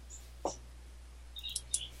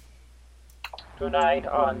Tonight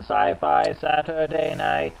on Sci-Fi Saturday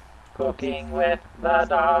Night, cooking with the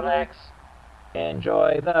Daleks.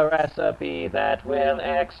 Enjoy the recipe that will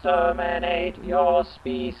exterminate your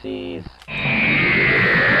species. Sci-Fi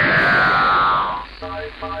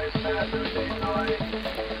Saturday Night.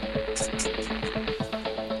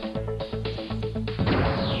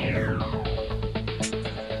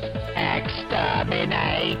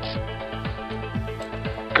 Exterminate.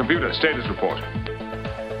 Computer, status report.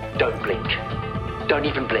 Don't blink. Don't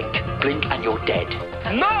even blink. Blink and you're dead.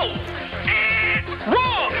 No!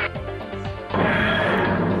 Wrong!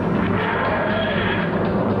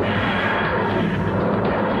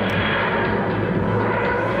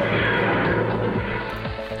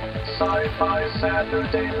 Sci-Fi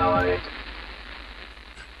Saturday Night.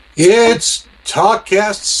 It's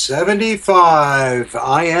TalkCast 75.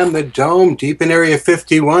 I am the Dome, deep in Area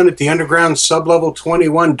 51 at the Underground Sublevel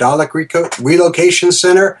 21 Dalek Relocation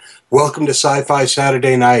Center. Welcome to Sci-Fi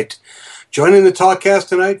Saturday Night. Joining the TalkCast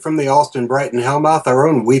tonight from the Alston Brighton Hellmouth, our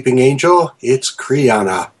own Weeping Angel, it's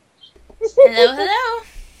Kriana. Hello, hello.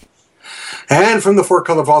 And from the Four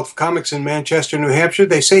Color Vault of Comics in Manchester, New Hampshire,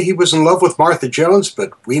 they say he was in love with Martha Jones,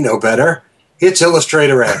 but we know better. It's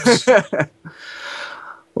Illustrator X.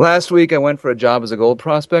 Last week I went for a job as a gold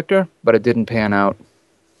prospector, but it didn't pan out.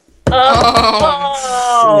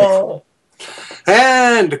 Oh.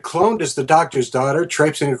 And cloned as the Doctor's daughter,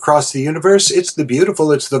 traipsing across the universe, it's the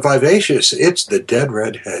beautiful, it's the vivacious, it's the dead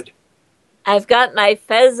redhead. I've got my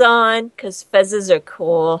fez on, because fezzes are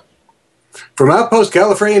cool. From Outpost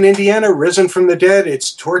Gallifrey in Indiana, risen from the dead,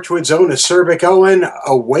 it's Torchwood's own Acerbic Owen,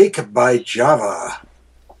 awake by Java.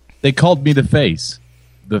 They called me the face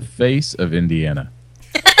of Indiana.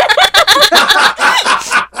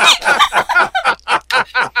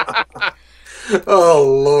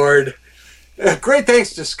 Oh, Lord. Great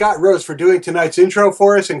thanks to Scott Rose for doing tonight's intro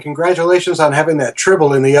for us, and congratulations on having that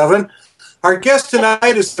tribble in the oven. Our guest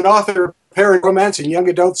tonight is an author of parent romance and young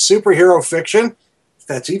adult superhero fiction, if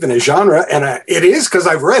that's even a genre, and it is because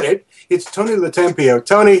I've read it. It's Tony Latempio.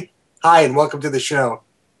 Tony, hi, and welcome to the show.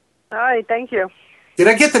 Hi, thank you. Did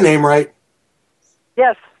I get the name right?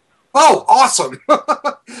 Yes. Oh, awesome.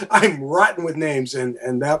 I'm rotten with names, and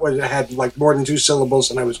that had like more than 2 syllables,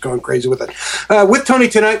 and I was going crazy with it. With Tony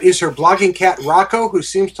tonight is her blogging cat, Rocco, who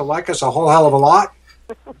seems to like us a whole hell of a lot.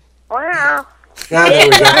 Wow. Yeah, there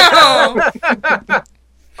we go.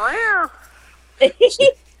 Wow.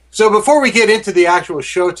 So before we get into the actual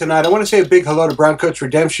show tonight, I want to say a big hello to Browncoats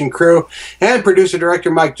Redemption crew and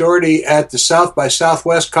producer-director Mike Doherty at the South by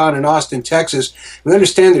Southwest Con in Austin, Texas. We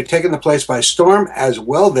understand they're taking the place by storm, as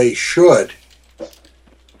well they should.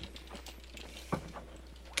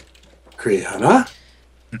 Kriana?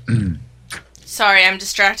 Sorry, I'm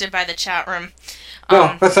distracted by the chat room.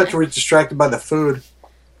 I thought you were distracted by the food.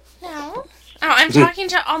 No. Oh, I'm talking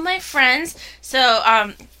to all my friends. So,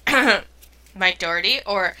 Mike Doherty,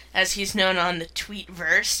 or as he's known on the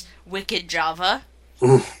tweetverse, Wicked Java.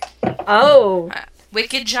 Oh.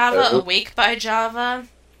 Wicked Java, awake by Java.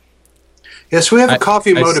 Yes, we have a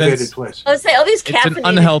coffee-motivated place. I was say all these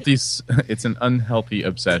caffeinated. It's an unhealthy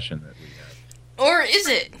obsession that we have. Or is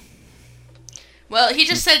it? Well, he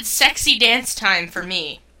just said sexy dance time for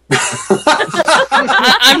me. I'm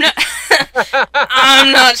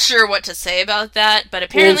not sure what to say about that, but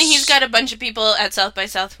apparently he's got a bunch of people at South by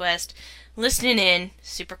Southwest listening in.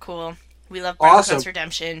 Super cool. We love Browncoats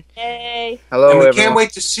Redemption. Yay. Hello, and we everyone. can't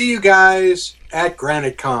wait to see you guys at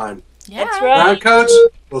Granite Con. Yeah. That's right. Browncoats,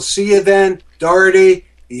 we'll see you then. Doherty,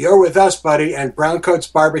 you're with us, buddy, and Browncoats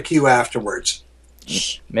barbecue afterwards.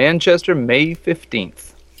 Manchester, May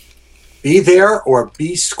 15th. Be there or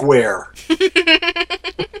be square.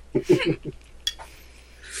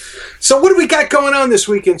 So what do we got going on this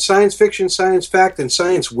week in science fiction, science fact, and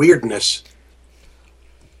science weirdness?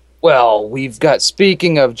 Well, we've got,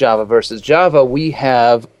 speaking of Java versus Java, we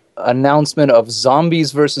have announcement of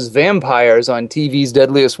zombies versus vampires on TV's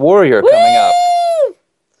Deadliest Warrior coming up.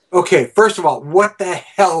 Okay, first of all, what the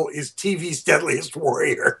hell is TV's Deadliest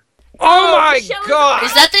Warrior? Oh my god!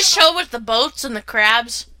 Is that the show with the boats and the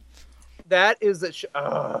crabs? That is the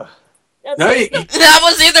That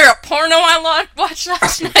was either a porno I watched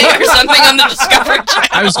last night or something on the Discovery Channel.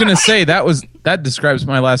 I was going to say, that describes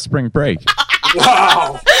my last spring break.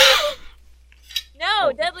 Wow.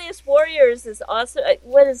 No, Deadliest Warriors is also,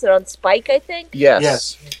 what is it, on Spike, I think?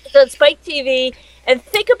 Yes. It's on Spike TV. And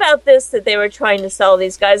think about this that they were trying to sell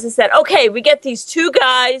these guys. Is that, okay, we get these two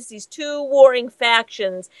guys, these two warring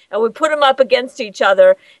factions, and we put them up against each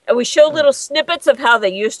other, and we show little snippets of how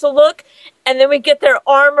they used to look, and then we get their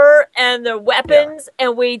armor and their weapons,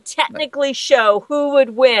 and we technically show who would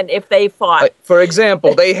win if they fought. For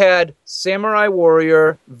example, they had Samurai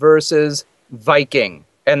Warrior versus Viking.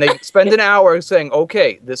 And they spend an hour saying,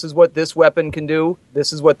 okay, this is what this weapon can do.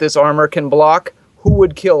 This is what this armor can block. Who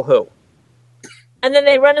would kill who? And then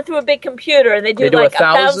they run it through a big computer, and they do like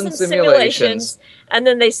 1,000 simulations. And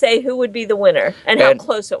then they say who would be the winner and how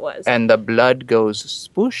close it was. And the blood goes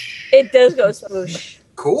spoosh. It does go spoosh.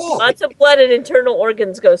 Cool. Lots of blood and internal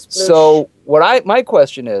organs go spoosh. So my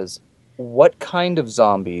question is, what kind of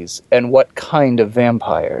zombies and what kind of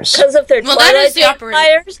vampires? Because if they're Twilight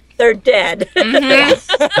vampires, they're dead.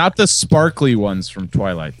 Mm-hmm. Not the sparkly ones from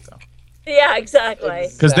Twilight, though. Yeah, exactly.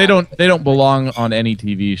 Because they don't belong on any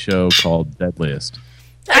TV show called Deadliest.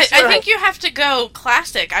 I think you have to go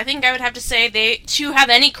classic. I think I would have to say to have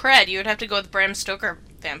any cred, you would have to go with Bram Stoker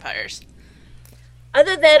vampires.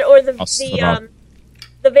 Either that or the vampires.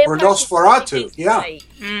 Or Nosferatu, yeah.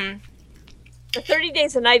 Mm. The 30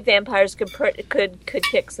 Days a Night vampires could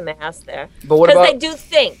kick some ass there. But what about... Because they do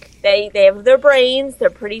think. They have their brains. They're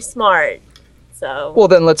pretty smart. So. Well,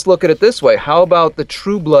 then let's look at it this way. How about the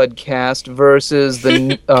True Blood cast versus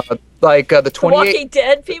the the 28... Walking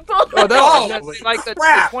Dead people? Oh,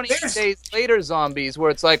 the 28 days later zombies, where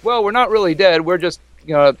it's like, well, we're not really dead. We're just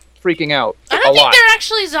freaking out. I don't think they're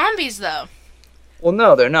actually zombies, though. Well,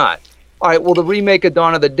 no, they're not. All right, well, the remake of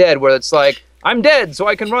Dawn of the Dead, where it's like, I'm dead, so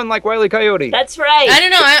I can run like Wile E. Coyote. That's right. I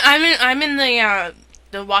don't know. I'm in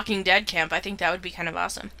the Walking Dead camp. I think that would be kind of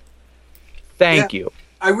awesome. Thank you.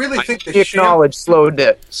 I really think we acknowledge slow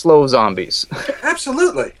zombies.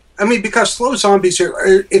 Absolutely. I mean, because slow zombies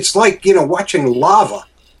it's like, watching lava.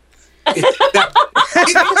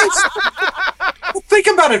 Think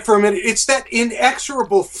about it for a minute. It's that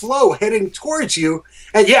inexorable flow heading towards you.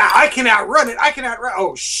 And I can outrun it.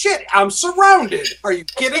 Oh, shit, I'm surrounded. Are you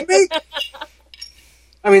kidding me?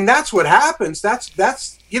 I mean, that's what happens.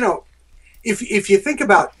 That's if you think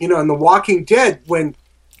about, in The Walking Dead, what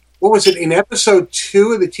was it, in episode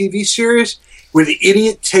 2 of the TV series, where the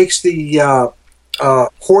idiot takes the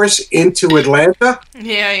horse into Atlanta?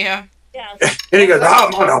 Yeah. And he goes,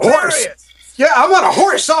 I'm on a horse. Yeah, I'm on a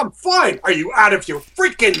horse. I'm fine. Are you out of your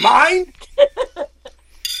freaking mind?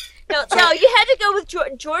 No, you had to go with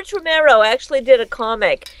George Romero. Actually, did a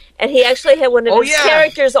comic, and he actually had one of his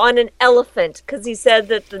characters on an elephant because he said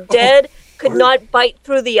that the dead could not bite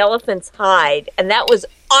through the elephant's hide, and that was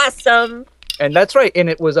awesome. And that's right, and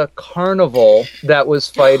it was a carnival that was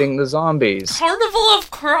fighting the zombies. Carnival of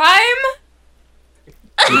crime?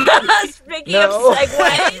 Speaking of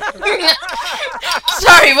segues.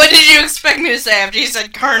 Sorry, what did you expect me to say after you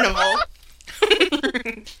said carnival?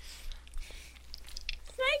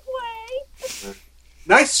 Segue.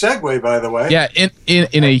 Nice segue, by the way. Yeah,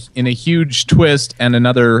 in a huge twist and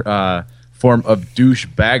another form of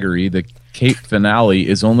douchebaggery, the Cape finale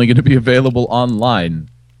is only going to be available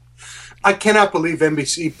online. I cannot believe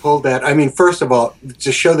NBC pulled that. I mean, first of all, it's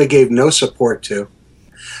a show they gave no support to.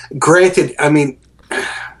 Granted, I mean,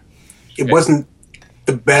 it wasn't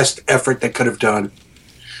the best effort they could have done.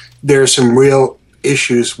 There are some real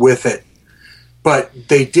issues with it. But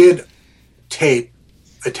they did tape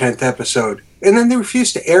a 10th episode, and then they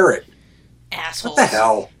refused to air it. Assholes. What the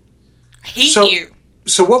hell? I hate you.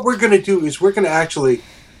 So what we're going to do is we're going to actually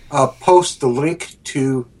post the link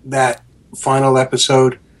to that final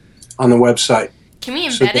episode on the website. Can we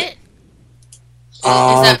embed it? Is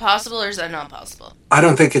that possible, or is that not possible? I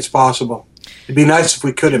don't think it's possible. It'd be nice if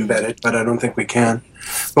we could embed it, but I don't think we can.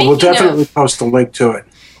 But we'll definitely post a link to it.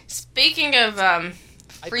 Speaking of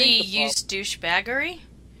free-use douchebaggery...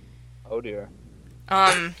 Oh, dear.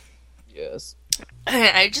 Yes.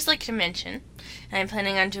 I'd just like to mention, and I'm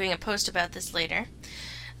planning on doing a post about this later,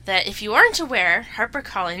 that if you aren't aware,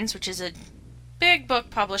 HarperCollins, which is a big book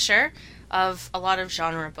publisher of a lot of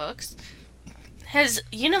genre books, has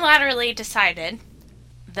unilaterally decided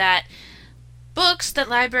that books that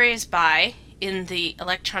libraries buy in the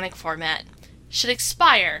electronic format should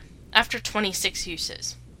expire after 26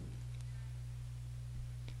 uses.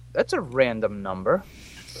 That's a random number.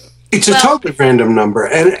 It's a totally random number.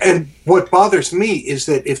 And what bothers me is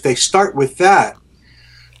that if they start with that,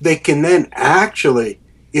 they can then actually,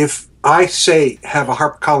 if I say have a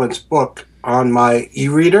HarperCollins book on my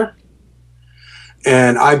e-reader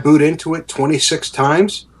and I boot into it 26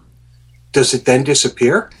 times, does it then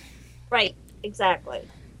disappear? Right, exactly.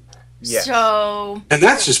 Yes. So... And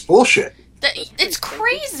that's just bullshit. It's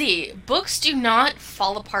crazy. Books do not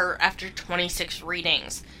fall apart after 26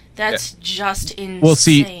 readings. That's just insane. Well,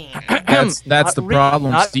 see, that's the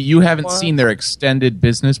problem. See, you haven't seen their extended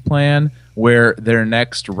business plan, where their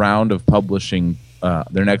next round of publishing,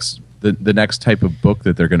 their next the next type of book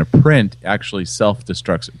that they're going to print actually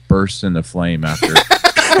self-destructs, bursts into flame after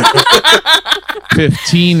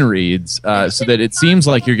 15 reads, so that it seems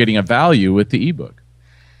like you're getting a value with the ebook.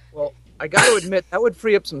 Well, I got to admit, that would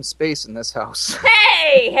free up some space in this house.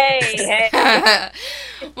 Hey.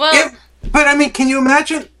 Well, But I mean, can you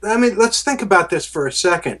imagine? I mean, let's think about this for a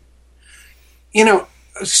second. You know,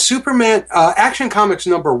 Superman Action Comics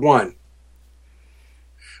 #1,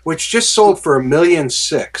 which just sold for $1.6 million.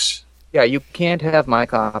 Yeah, you can't have my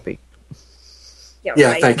copy. Yeah,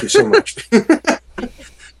 right. thank you so much.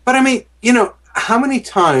 But I mean, you know, how many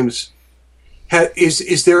times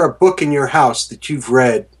is there a book in your house that you've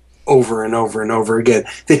read over and over and over again,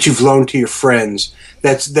 that you've loaned to your friends,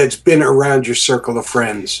 that's been around your circle of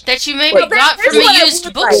friends? that you maybe got from here's what a I used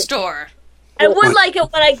would bookstore. I would like it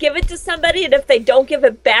when I give it to somebody, and if they don't give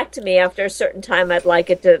it back to me after a certain time, I'd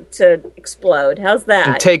like it to explode. How's And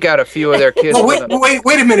that? take out a few of their kids. Oh, with them.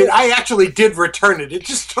 wait a minute. I actually did return it. It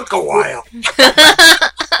just took a while.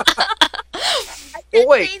 Well,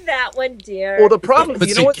 wait. Say that one, dear. Well, the problem, But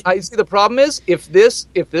you see- know what? I see. The problem is if this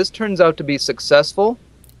turns out to be successful,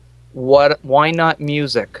 why not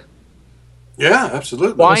music? Yeah,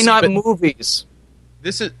 absolutely. Why not but- movies?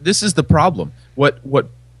 This is the problem. What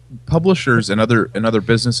publishers and other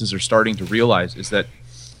businesses are starting to realize is that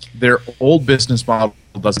their old business model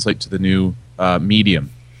doesn't translate to the new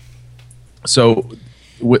medium. So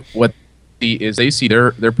what they see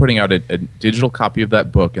they're putting out a digital copy of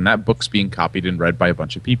that book, and that book's being copied and read by a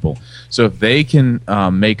bunch of people. So if they can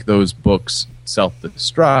make those books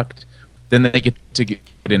self-destruct, then they get to get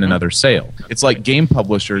in another sale. It's like game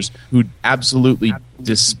publishers who absolutely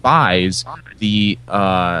despise the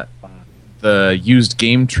used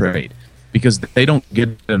game trade because they don't get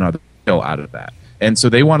another sale out of that. And so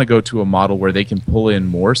they want to go to a model where they can pull in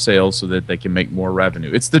more sales so that they can make more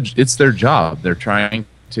revenue. It's their job. They're trying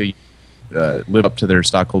to live up to their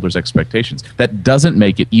stockholders' expectations. That doesn't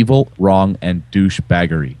make it evil, wrong, and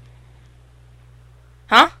douchebaggery.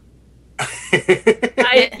 Huh?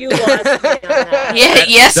 You lost me on that. Yeah,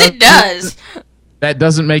 yes, it does. That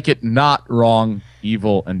doesn't make it not wrong,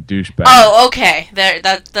 evil, and douchebag. Oh, okay.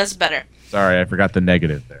 That's better. Sorry, I forgot the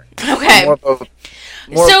negative there. Okay. More of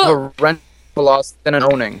a rent loss than an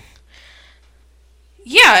owning.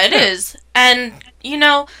 Yeah, it is. And, you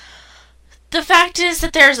know, the fact is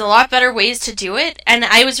that there's a lot better ways to do it. And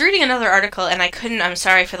I was reading another article, and I'm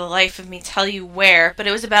sorry for the life of me tell you where, but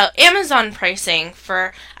it was about Amazon pricing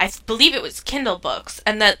for, I believe it was Kindle books,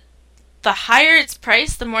 and that the higher its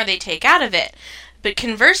price, the more they take out of it. But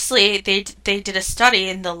conversely, they did a study,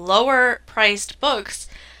 and the lower priced books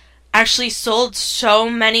actually sold so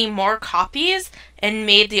many more copies and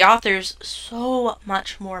made the authors so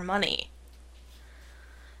much more money.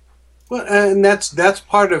 Well, and that's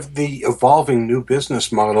part of the evolving new business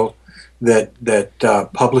model that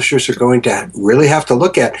publishers are going to really have to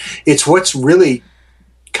look at. It's what's really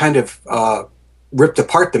kind of ripped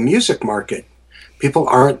apart the music market. People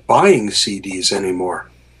aren't buying CDs anymore,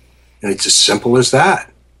 and it's as simple as that.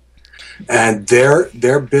 And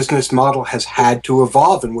their business model has had to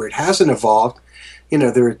evolve, and where it hasn't evolved, you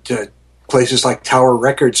know, there are places like Tower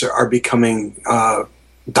Records are becoming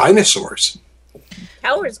dinosaurs.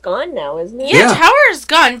 Tower's gone now, isn't it? Yeah, Tower's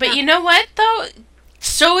gone, but you know what, though?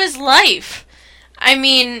 So is life. I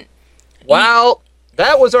mean... Well,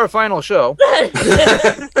 that was our final show. I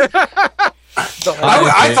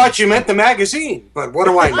thought you meant the magazine, but what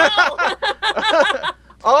do I know?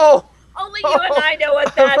 Oh! Only you and I know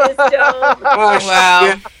what that is, Joe. Oh, Wow.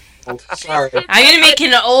 yeah. Sorry. I'm going to make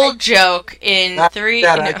an old joke in three...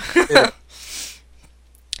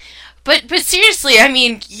 But seriously, I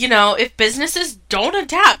mean, you know, if businesses don't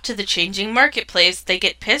adapt to the changing marketplace, they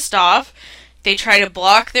get pissed off. They try to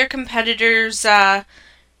block their competitors'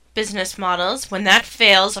 business models. When that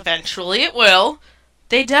fails, eventually it will,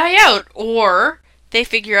 they die out. Or they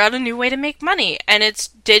figure out a new way to make money. And it's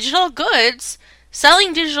digital goods.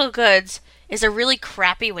 Selling digital goods is a really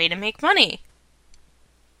crappy way to make money.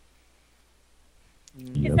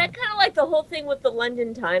 Is that kind of like the whole thing with the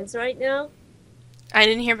London Times right now? I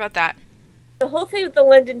didn't hear about that. The whole thing with the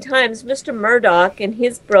London Times, Mr. Murdoch, in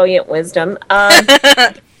his brilliant wisdom,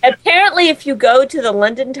 apparently if you go to the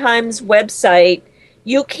London Times website,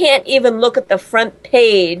 you can't even look at the front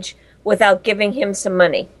page without giving him some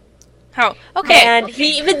money. Oh, okay. And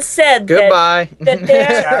he even said Goodbye.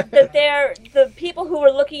 the people who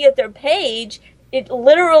were looking at their page, it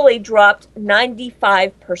literally dropped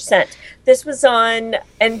 95%. This was on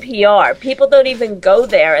NPR. People don't even go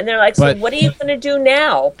there, and they're like, "So what are you going to do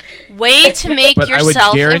now?" Way to make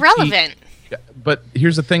yourself irrelevant. But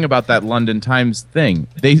here's the thing about that London Times thing.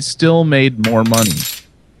 They still made more money.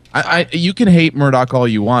 You can hate Murdoch all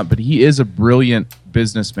you want, but he is a brilliant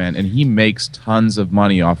businessman, and he makes tons of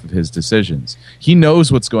money off of his decisions. He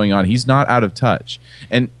knows what's going on. He's not out of touch.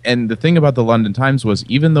 And the thing about the London Times was,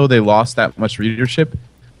 even though they lost that much readership,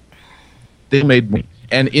 they made money.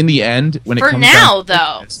 And in the end, when it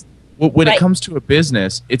comes it comes to a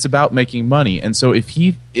business, it's about making money. And so if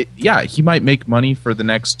he might make money for the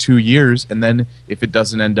next 2 years, and then if it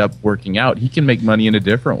doesn't end up working out, he can make money in a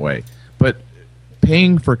different way. But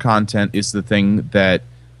paying for content is the thing that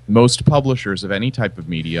most publishers of any type of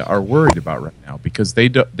media are worried about right now, because they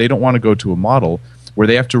don't want to go to a model where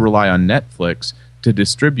they have to rely on Netflix to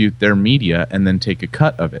distribute their media and then take a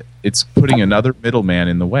cut of it. It's putting another middleman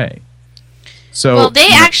in the way. So, well, they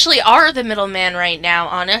actually are the middleman right now,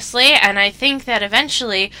 honestly, and I think that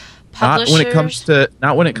eventually publishers...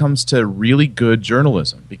 Not when it comes to really good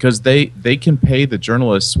journalism, because they can pay the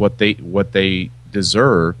journalists what they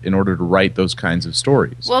deserve in order to write those kinds of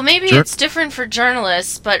stories. Well, maybe it's different for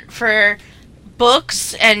journalists, but for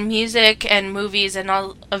books and music and movies and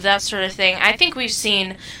all of that sort of thing, I think we've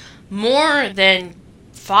seen more than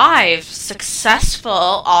 5 successful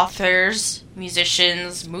authors,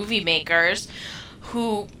 musicians, movie makers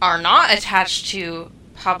who are not attached to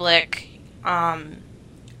public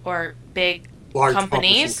or big large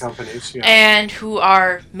companies, yeah. And who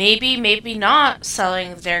are maybe not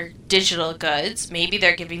selling their digital goods. Maybe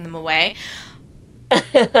they're giving them away. But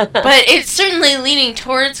it's certainly leaning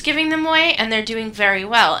towards giving them away, and they're doing very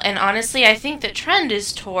well. And honestly, I think the trend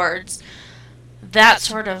is towards that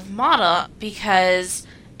sort of model, because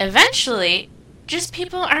eventually just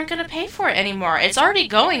people aren't going to pay for it anymore. It's already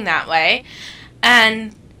going that way.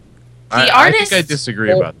 And I think I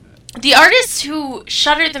disagree about that. The artists who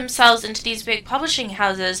shutter themselves into these big publishing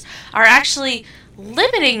houses are actually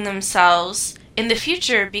limiting themselves in the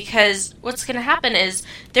future, because what's going to happen is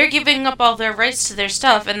they're giving up all their rights to their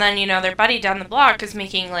stuff, and then, their buddy down the block is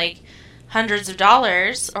making like hundreds of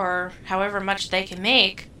dollars or however much they can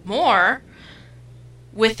make more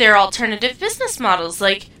with their alternative business models.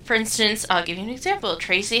 Like, for instance, I'll give you an example.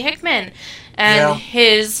 Tracy Hickman and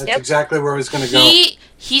his... That's exactly where I was going to go.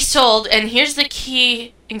 He sold, and here's the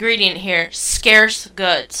key ingredient here, scarce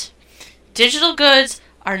goods. Digital goods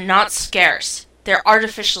are not scarce. They're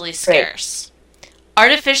artificially scarce. Right.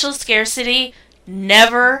 Artificial scarcity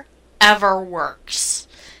never, ever works.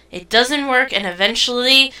 It doesn't work, and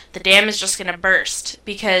eventually the dam is just going to burst,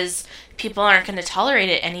 because people aren't going to tolerate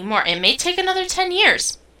it anymore. It may take another 10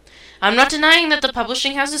 years. I'm not denying that the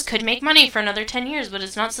publishing houses could make money for another 10 years, but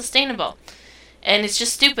it's not sustainable. And it's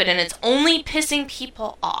just stupid, and it's only pissing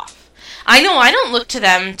people off. I know I don't look to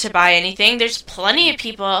them to buy anything. There's plenty of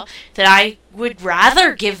people that I would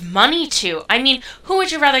rather give money to. I mean, who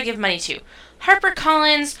would you rather give money to?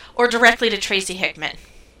 HarperCollins or directly to Tracy Hickman?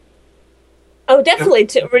 Oh, definitely,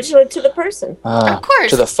 originally to the person. Of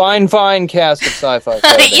course. To the fine cast of Sci-Fi.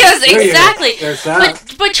 Yes, exactly. There's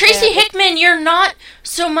that. But Tracy Hickman, you're not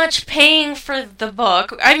so much paying for the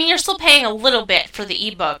book. I mean, you're still paying a little bit for the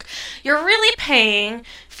ebook. You're really paying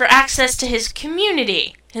for access to his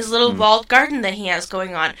community, his little walled garden that he has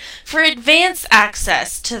going on, for advanced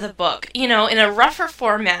access to the book, in a rougher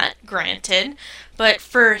format, granted, but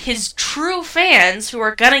for his true fans who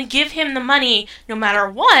are going to give him the money no matter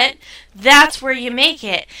what, that's where you make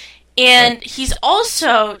it. And he's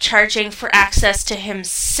also charging for access to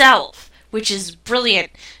himself, which is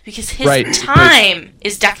brilliant, because his time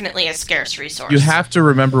is definitely a scarce resource. You have to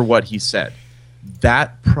remember what he said.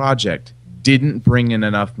 That project didn't bring in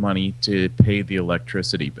enough money to pay the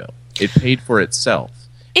electricity bill. It paid for itself.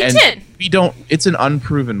 It did. It's an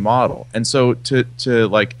unproven model. And so to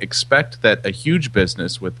expect that a huge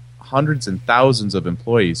business with hundreds and thousands of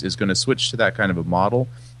employees is going to switch to that kind of a model,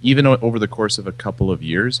 even over the course of a couple of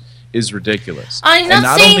years, is ridiculous. I'm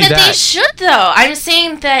not saying that they should, though. I'm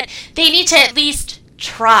saying that they need to at least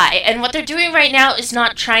try. And what they're doing right now is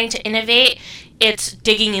not trying to innovate. It's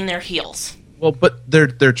digging in their heels. Well, but they're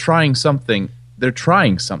trying something. They're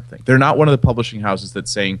trying something. They're not one of the publishing houses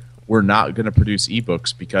that's saying, we're not going to produce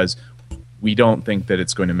ebooks because we don't think that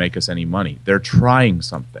it's going to make us any money. They're trying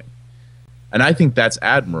something. And I think that's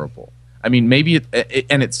admirable. I mean, maybe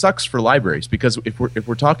and it sucks for libraries, because if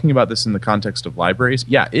we're talking about this in the context of libraries,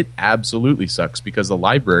 yeah, it absolutely sucks, because the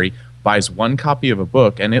library buys one copy of a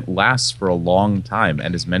book and it lasts for a long time,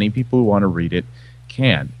 and as many people who want to read it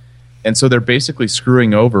can. And so they're basically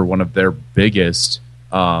screwing over one of their biggest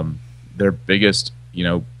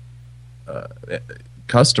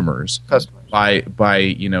customers by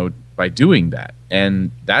doing that,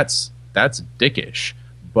 and that's dickish.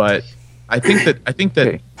 But I think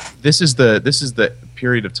that this is the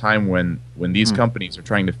period of time when these companies are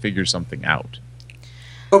trying to figure something out.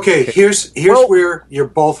 Okay, here's Well- where you're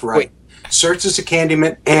both right. Wait. Search is a candy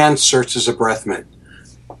mint and Search is a breath mint.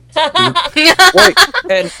 Wait,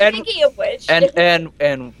 and Speaking of which,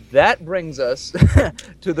 and that brings us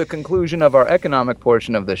to the conclusion of our economic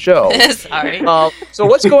portion of the show. Sorry. So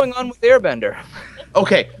what's going on with Airbender?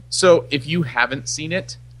 Okay, so if you haven't seen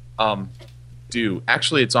it, do.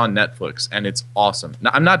 Actually, it's on Netflix, and it's awesome.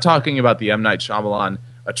 Now, I'm not talking about the M. Night Shyamalan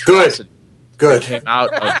atrocity Good. that came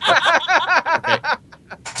out of... Okay.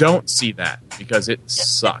 Don't see that, because it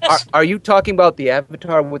sucks. Are you talking about the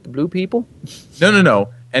Avatar with the blue people? No.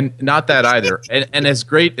 And not that either. And as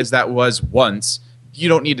great as that was once, you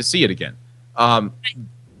don't need to see it again.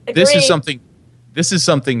 This is Agreed.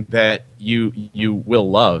 something that you will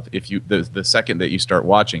love if you the second that you start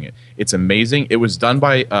watching it. It's amazing. It was done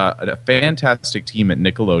by a fantastic team at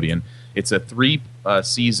Nickelodeon. It's a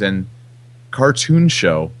 3-season cartoon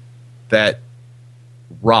show that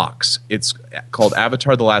rocks. It's called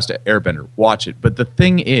Avatar: The Last Airbender. Watch it. But the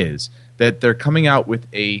thing is that they're coming out with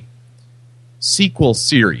a sequel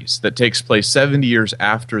series that takes place 70 years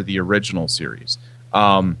after the original series.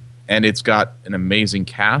 And it's got an amazing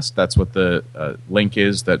cast. That's what the link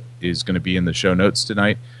is that is going to be in the show notes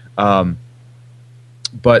tonight.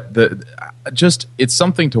 But it's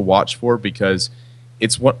something to watch for, because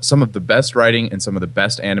it's some of the best writing and some of the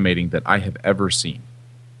best animating that I have ever seen.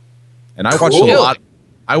 And I watch Cool. a lot.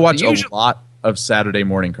 I watch Usually- a lot of Saturday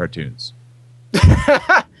morning cartoons.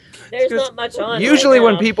 there's not much on. Usually right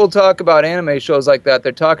when now. people talk about anime shows like that,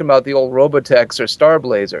 they're talking about the old Robotechs or Star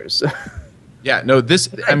Blazers. Yeah, no, this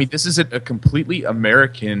is a completely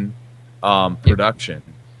American production.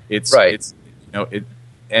 It's Right. It's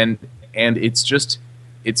and it's just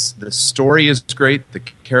the story is great. The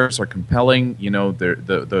characters are compelling.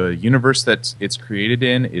 The universe that it's created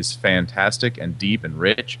in is fantastic and deep and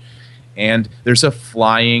rich. And there's a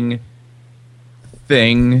flying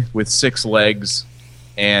thing with 6 legs,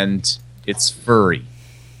 and it's furry.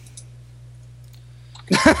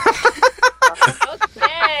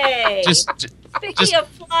 Okay. Speaking just- of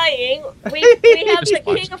flying, we have Just the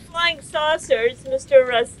watch king of flying saucers,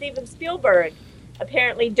 Mr. Steven Spielberg.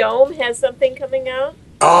 Apparently, Dome has something coming out.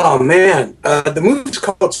 Oh man, the movie's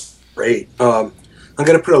called Great. I'm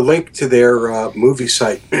going to put a link to their movie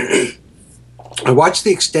site. I watched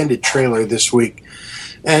the extended trailer this week,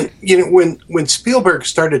 and when Spielberg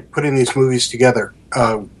started putting these movies together,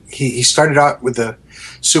 he started out with the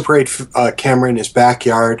Super 8 camera in his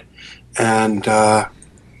backyard, and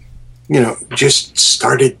just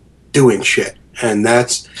started doing shit, and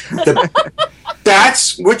that's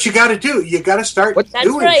what you got to do. You got to start That's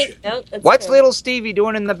doing right. shit. No, that's What's true. little Stevie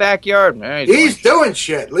doing in the backyard? He's doing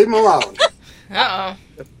shit. Leave him alone. Uh-oh.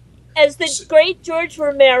 As the great George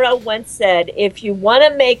Romero once said, if you want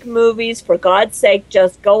to make movies, for God's sake,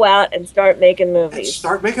 just go out and start making Let's movies.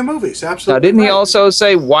 start making movies. Now, Absolutely. didn't he right. also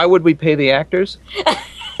say, why would we pay the actors?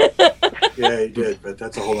 Yeah, he did, but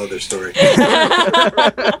that's a whole other story.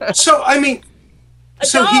 So I mean, A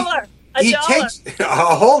so dollar. he dollar. takes a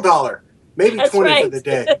whole dollar, maybe That's 20 for right. the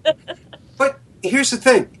day. But here's the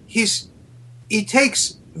thing: he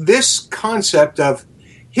takes this concept of,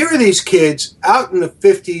 here are these kids out in the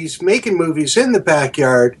 50s making movies in the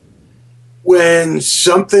backyard when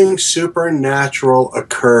something supernatural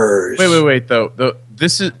occurs. Wait, though.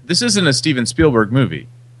 This isn't a Steven Spielberg movie.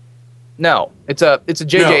 No, it's a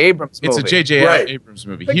J.J. No, Abrams movie. It's a J.J. Right. Abrams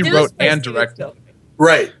movie. Produced He wrote by and Steven directed, Spielberg.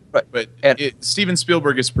 Right. but And- Steven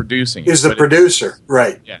Spielberg is producing. Is it, the but producer.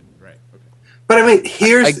 Right. Yeah, right. Okay. But I mean,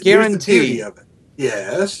 here's the guarantee- beauty of it.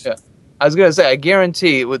 Yes. Yeah. I was going to say, I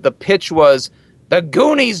guarantee the pitch was, the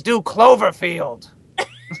Goonies do Cloverfield.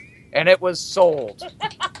 And it was sold.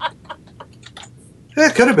 Yeah,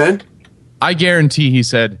 it could have been. I guarantee he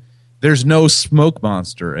said, "There's no smoke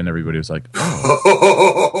monster," and everybody was like,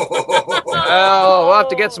 Oh, we'll have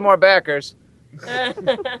to get some more backers.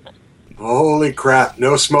 Holy crap.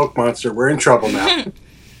 No smoke monster. We're in trouble now.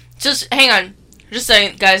 Just hang on. Just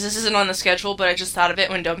saying, guys, this isn't on the schedule, but I just thought of it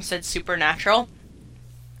when Dome said Supernatural.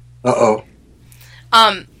 Uh-oh.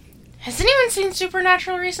 Has anyone seen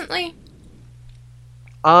Supernatural recently?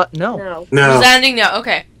 No. No. Was No. that ending? No,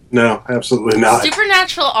 okay. No, absolutely not.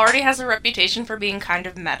 Supernatural already has a reputation for being kind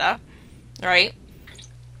of meta, right?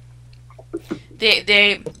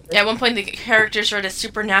 They at one point the characters were at a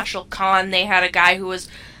supernatural con. They had a guy who was,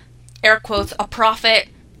 air quotes, a prophet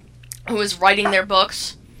who was writing their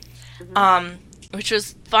books, which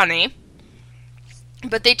was funny.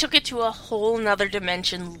 But they took it to a whole nother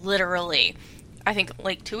dimension, literally. I think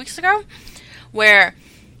like 2 weeks ago, where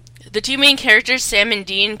the two main characters, Sam and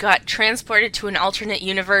Dean, got transported to an alternate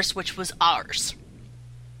universe, which was ours.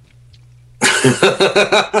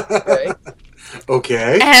 Okay.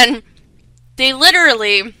 Okay. And they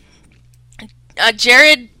literally,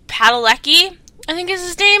 Jared Padalecki, I think is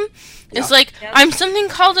his name, is like, I'm something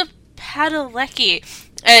called a Padalecki.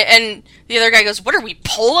 And the other guy goes, what are we,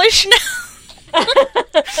 Polish now?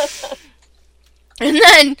 And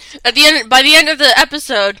then, by the end of the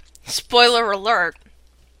episode, spoiler alert,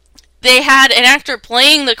 they had an actor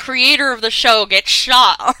playing the creator of the show get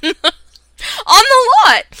shot on the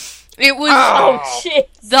lot. It was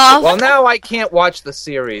Well, now I can't watch the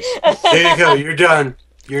series. There you go. You're done.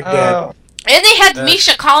 You're dead. And they had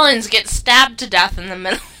Misha Collins get stabbed to death in the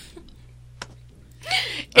middle.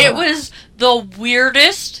 It was the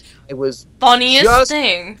weirdest, It was funniest just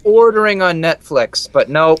thing. ordering on Netflix, but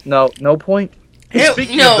no point.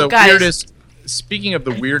 Speaking of the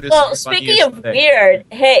weirdest, Well, speaking of weird,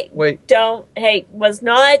 was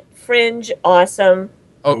not Fringe awesome?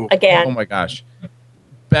 Again. Oh my gosh.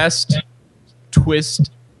 Best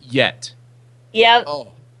twist yet. Yep.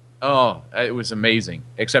 Oh, it was amazing.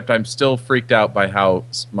 Except I'm still freaked out by how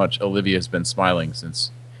much Olivia's been smiling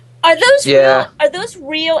since. Are those real? Are those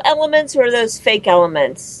real elements or are those fake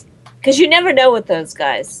elements? Because you never know with those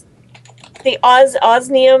guys. The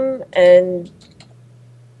osmium and.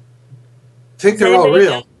 I think they're all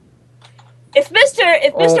real. If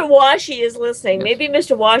Mr. Washi is listening, maybe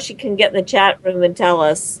Mr. Washi can get in the chat room and tell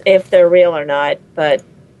us if they're real or not. But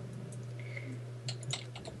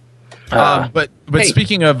hey.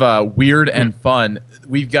 Speaking of weird and fun,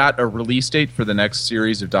 we've got a release date for the next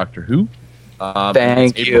series of Doctor Who.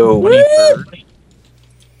 Thank you. 23rd.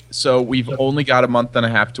 So we've only got a month and a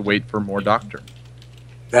half to wait for more Doctor.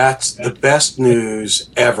 That's the best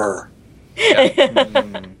news ever.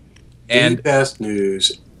 And the best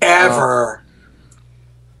news ever.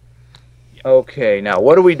 Okay, now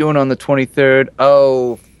what are we doing on the 23rd?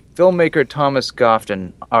 Oh, filmmaker Thomas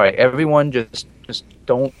Gofton. All right, everyone, just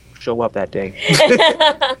don't show up that day.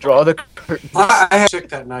 Draw the curtain. I had sick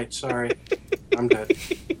that night. Sorry, I'm dead.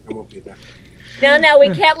 I won't be there. No, we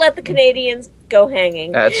can't let the Canadians go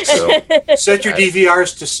hanging. That's true. Set your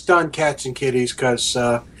DVRs to stun cats and kitties, because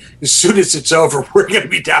as soon as it's over, we're going to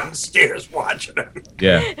be downstairs watching them.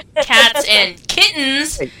 Yeah. Cats and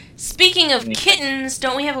kittens. Speaking of kittens,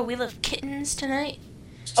 don't we have a Wheel of Kittens tonight?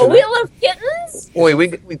 A Wheel of Kittens? Boy,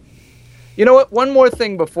 we you know what? One more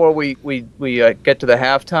thing before we get to the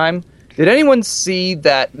halftime. Did anyone see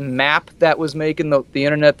that map that was making the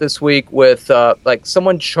internet this week with, like,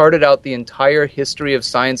 someone charted out the entire history of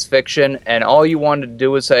science fiction, and all you wanted to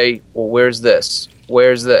do was say, well, where's this?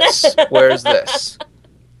 Where's this? Where's this?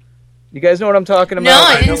 You guys know what I'm talking about? No,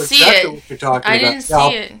 I didn't see exactly it. What you're talking I about. didn't see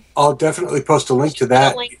it. I'll definitely post a link to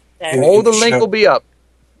that. The link will be up.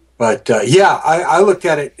 But, yeah, I looked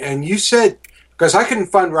at it, and you said, because I couldn't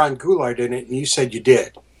find Ron Goulart in it, and you said you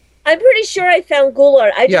did. I'm pretty sure I found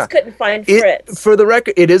Goulart. I just couldn't find Fritz. For the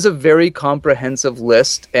record, it is a very comprehensive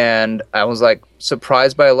list, and I was like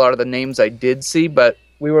surprised by a lot of the names I did see. But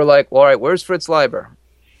we were like, well, all right, where's Fritz Leiber?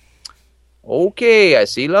 Okay, I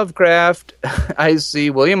see Lovecraft. I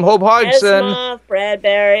see William Hope Hodgson. Asimov,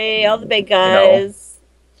 Bradbury, all the big guys.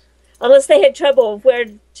 Unless they had trouble where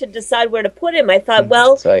to decide where to put him. I thought,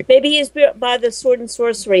 well, maybe he's by the Sword and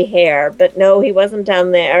Sorcery hair, but no, he wasn't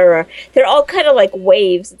down there. Or, they're all kind of like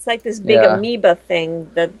waves. It's like this big amoeba thing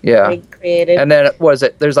that they created. And then, what is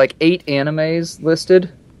it? There's like 8 animes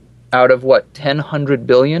listed out of, 100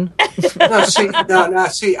 billion?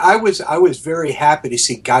 See, I was very happy to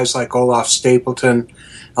see guys like Olaf Stapleton,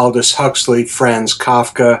 Aldous Huxley, Franz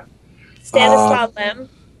Kafka. Stanislaw Lem.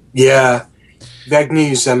 Yeah.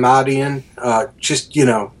 Vegny Zamadian,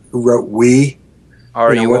 who wrote We.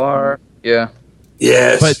 R.U.R. Yeah.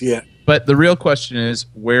 Yes, But the real question is,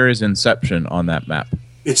 where is Inception on that map?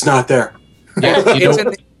 It's not there. Yeah,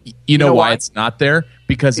 you know why it's not there?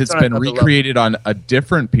 Because it's been recreated on a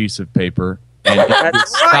different piece of paper, and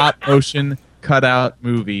it's a stop-motion cutout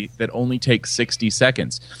movie that only takes 60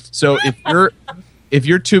 seconds. So if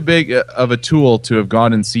you're too big of a tool to have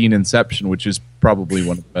gone and seen Inception, which is probably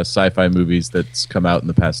one of the best sci-fi movies that's come out in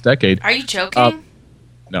the past decade. Are you joking?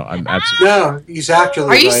 No, I'm absolutely. No, he's actually.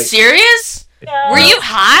 Are you serious? Were you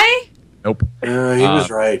high? Nope. He was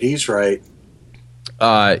right. He's right.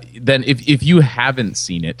 Then if you haven't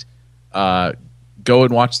seen it, go and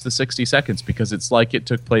watch the 60 seconds, because it's like it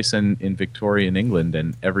took place in Victorian England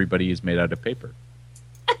and everybody is made out of paper.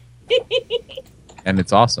 And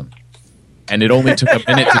it's awesome. And it only took a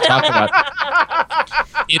minute to talk about.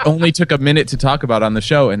 It only took a minute to talk about on the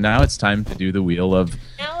show, and now it's time to do the wheel of.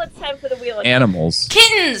 Now it's time for the wheel of animals.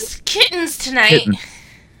 Kittens tonight. Kittens.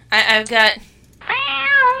 I've got.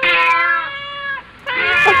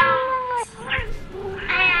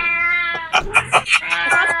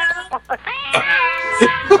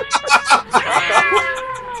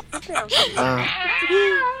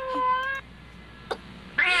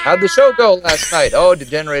 How'd the show go last night? Oh,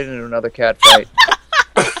 degenerated into another cat fight.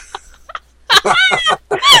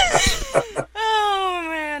 Oh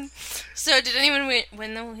man. So did anyone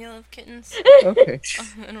win the Wheel of Kittens? Okay.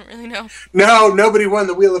 I don't really know. No, nobody won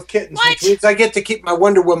the Wheel of Kittens. What? Which means I get to keep my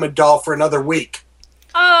Wonder Woman doll for another week.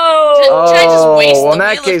 Oh. Should I just waste Well, in the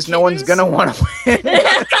that Wheel of case, no one's Kittens? gonna want to win.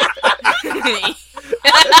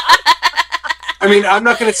 I mean, I'm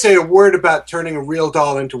not going to say a word about turning a real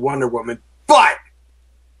doll into Wonder Woman, but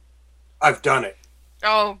I've done it.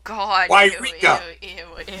 Oh God. Why, Ew, Rika?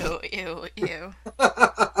 Ew.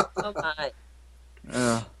 Oh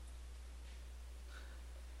my.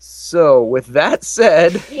 So, with that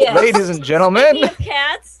said, Yes. ladies and gentlemen, Speaking of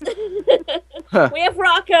cats, we have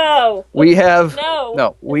Rocco. we have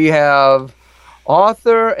No. we have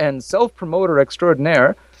author and self-promoter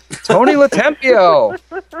extraordinaire Tony Latempio.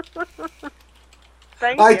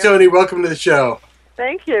 Thank Hi, you. Tony. Welcome to the show.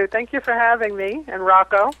 Thank you. Thank you for having me. And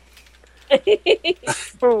Rocco, who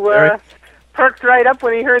Very- perked right up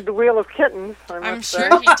when he heard the Wheel of Kittens. I'm must sure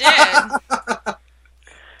say. he did.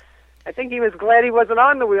 I think he was glad he wasn't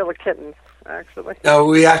on the Wheel of Kittens, actually. No,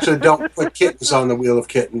 we actually don't put kittens on the Wheel of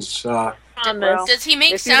Kittens. Well, Thomas. Does he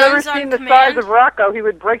make if you've ever sounds on seen the command? size of Rocco, he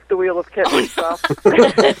would break the Wheel of Kittens. So.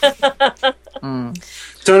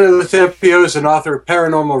 Tony Latempio is an author of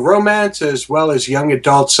paranormal romance as well as young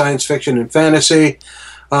adult science fiction and fantasy.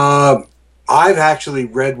 I've actually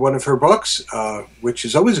read one of her books, which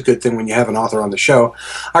is always a good thing when you have an author on the show.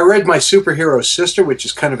 I read My Superhero Sister, which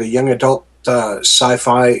is kind of a young adult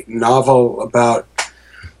sci-fi novel about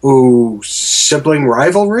sibling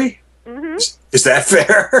rivalry. Mm-hmm. Is that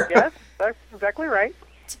fair? Yes, that's exactly right.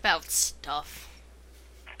 It's about stuff.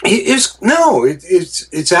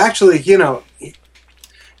 It's actually, you know,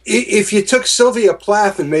 if you took Sylvia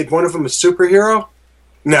Plath and made one of them a superhero,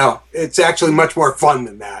 no, it's actually much more fun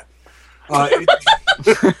than that. I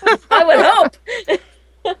would hope.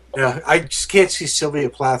 Yeah, I just can't see Sylvia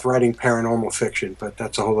Plath writing paranormal fiction, but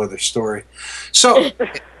that's a whole other story. So,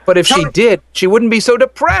 But if she did, she wouldn't be so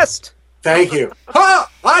depressed. thank you. Ha!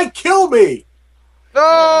 I kill me!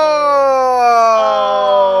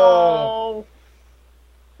 Oh!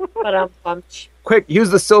 But I'm bumped. Quick, use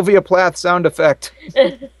the Sylvia Plath sound effect.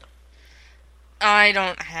 I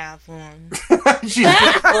don't have one. She's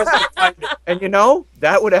gonna force me to find it. And you know,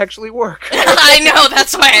 that would actually work. I know,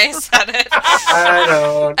 that's why I said it. I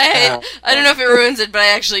don't I don't know if it ruins it, but I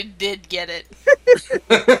actually did get it.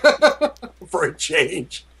 For a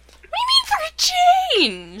change. What do you mean for a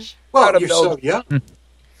change? Well, Out of you're so Belgium. young.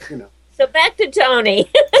 You know. So back to Tony.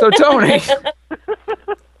 So, Tony,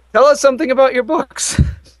 tell us something about your books.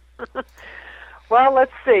 Well,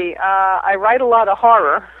 let's see. I write a lot of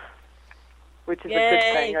horror, which is a Yay. good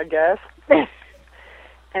thing, I guess.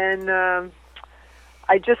 And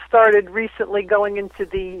I just started recently going into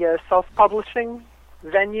the self-publishing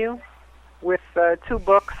venue with 2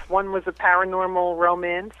 books. One was a paranormal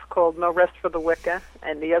romance called No Rest for the Wicca,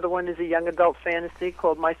 and the other one is a young adult fantasy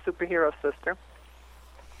called My Superhero Sister.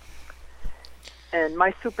 And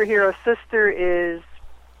My Superhero Sister is...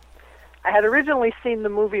 I had originally seen the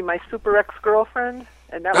movie My Super Ex-Girlfriend,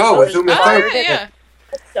 and that was Oh, what with Uma inspired Thurman. it. yeah.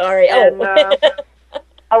 Sorry. And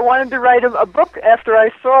I wanted to write a book after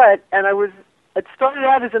I saw it, and it started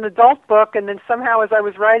out as an adult book, and then somehow as I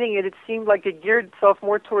was writing it, it seemed like it geared itself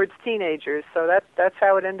more towards teenagers. So that's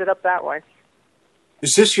how it ended up that way.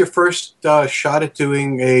 Is this your first shot at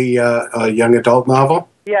doing a young adult novel?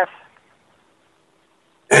 Yes.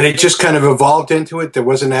 And it just kind of evolved into it? There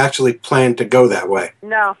wasn't actually planned to go that way?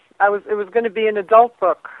 No, it was going to be an adult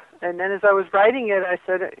book, and then as I was writing it, I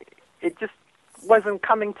said it just wasn't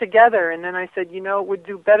coming together, and then I said, you know, it would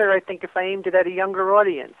do better, I think, if I aimed it at a younger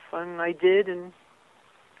audience, and I did, and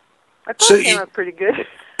I thought it came out pretty good.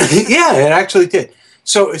 Yeah, it actually did.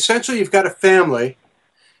 So essentially you've got a family.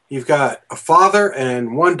 You've got a father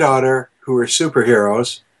and one daughter who are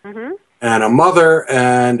superheroes, Mm-hmm. and a mother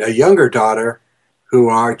and a younger daughter who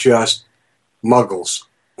are just muggles.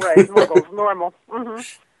 Right, muggles, normal. Mm-hmm.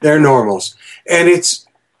 They're normals. And it's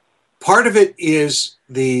part of it is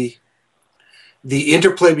the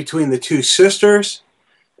interplay between the 2 sisters,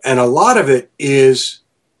 and a lot of it is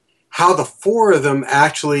how the 4 of them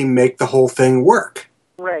actually make the whole thing work.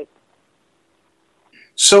 Right.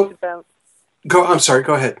 So, About, I'm sorry,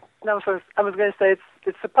 go ahead. no, so I was going to say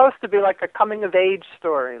it's supposed to be like a coming of age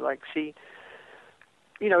story. Like she's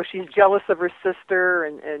jealous of her sister,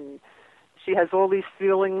 and she has all these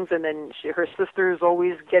feelings, and then her sister is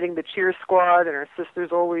always getting the cheer squad, and her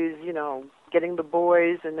sister's always, getting the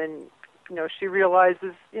boys, and then, she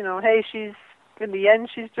realizes, hey, she's, in the end,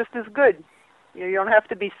 she's just as good. You don't have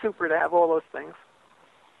to be super to have all those things.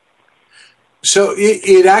 So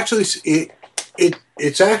it's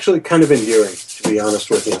actually kind of endearing, to be honest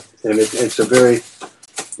with you, and it's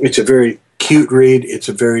a very cute read. It's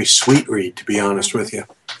a very sweet read, to be honest with you.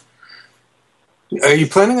 Are you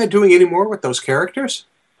planning on doing any more with those characters?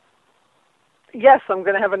 Yes, I'm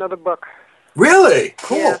going to have another book. Really?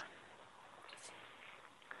 Cool. Yeah.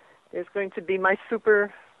 There's going to be my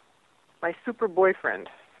super boyfriend.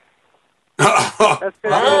 That's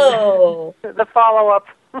Oh. the follow-up.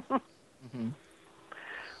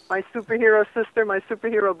 My superhero sister, my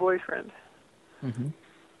superhero boyfriend.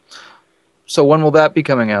 So when will that be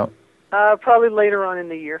coming out? Probably later on in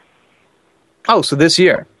the year. Oh, so this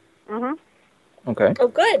year. Okay. Oh,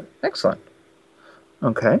 good. Excellent.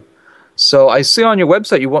 Okay. So I see on your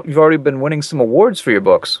website you've already been winning some awards for your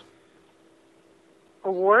books.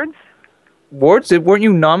 Awards? Awards? Weren't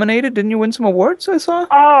you nominated? Didn't you win some awards, I saw?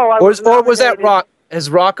 Oh, or was that Rock? Has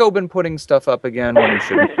Rocco been putting stuff up again when he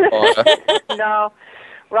shouldn't? No.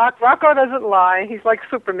 Rocco doesn't lie. He's like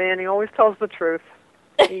Superman. He always tells the truth.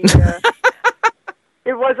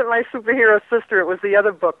 It wasn't my superhero sister. It was the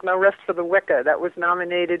other book, No Rest for the Wicked, that was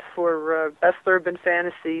nominated for Best Urban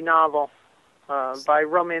Fantasy Novel by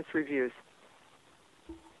Romance Reviews.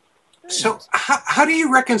 So how do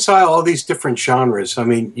you reconcile all these different genres? I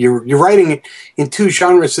mean, you're writing in two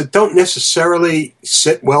genres that don't necessarily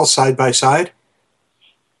sit well side by side?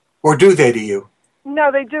 Or do they to you?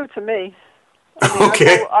 No, they do to me. I mean,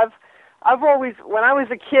 okay. I've always, when I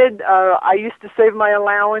was a kid, I used to save my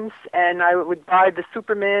allowance, and I would buy the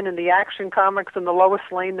Superman and the Action comics and the Lois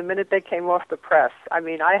Lane the minute they came off the press. I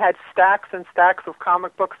mean, I had stacks and stacks of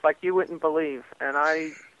comic books like you wouldn't believe, and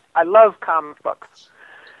I love comic books.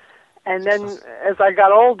 And then as I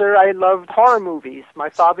got older, I loved horror movies. My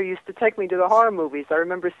father used to take me to the horror movies. I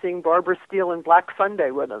remember seeing Barbara Steele in Black Sunday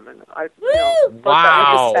with him, and I thought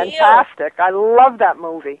that was fantastic. I loved that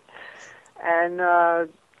movie. And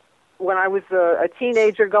when I was a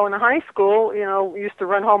teenager going to high school, we used to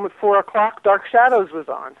run home at 4 o'clock. Dark Shadows was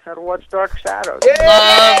on. I had to watch Dark Shadows.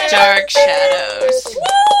 Love Dark Shadows.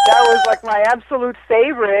 That was like my absolute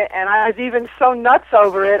favorite, and I was even so nuts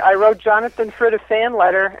over it, I wrote Jonathan Fritt a fan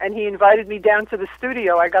letter, and he invited me down to the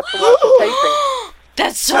studio. I got to watch the taping.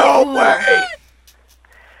 That's so cool.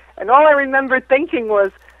 And all I remember thinking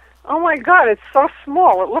was, oh my God, it's so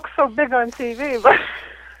small. It looks so big on TV, but...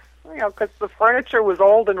 because the furniture was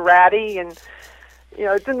old and ratty, and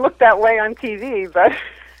it didn't look that way on TV. But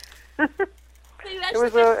it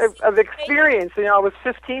was an experience. I was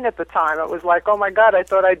 15 at the time. It was like, oh my God, I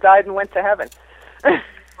thought I died and went to heaven.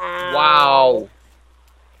 Wow.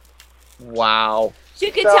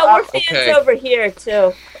 You can tell we're fans over here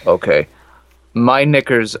too. Okay. My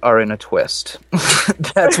knickers are in a twist.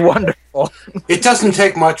 That's wonderful. It doesn't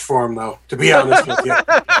take much for him, though, to be honest with you.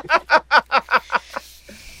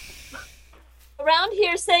 Around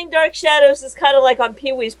here, saying Dark Shadows is kind of like on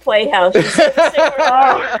Pee-wee's Playhouse. You said the secret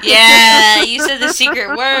word. Yeah, you said the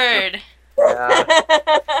secret word. Yeah.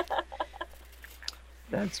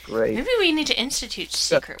 That's great. Maybe we need to institute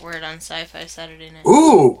secret word on Sci-Fi Saturday Night.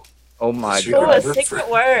 Ooh! Oh my God! Oh, a secret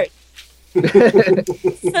word.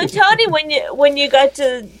 So Tony, when you got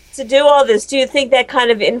to do all this, do you think that kind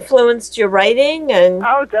of influenced your writing? And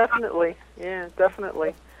oh, definitely. Yeah,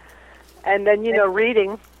 definitely. And then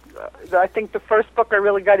reading. I think the first book I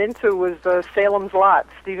really got into was Salem's Lot,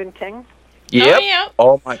 Stephen King. Yep. Oh, yeah.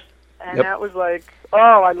 Oh my. And that was like,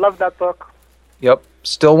 I love that book. Yep.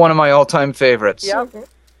 Still one of my all-time favorites. Yep.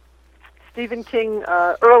 Stephen King,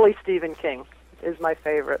 early Stephen King is my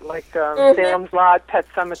favorite. Like Salem's Lot, Pet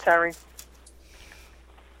Sematary.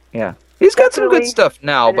 Yeah. He's got some good stuff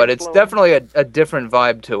now, but it's definitely a different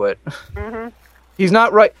vibe to it. Mm-hmm. He's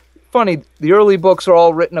not right. Funny, the early books are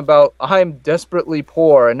all written about I'm desperately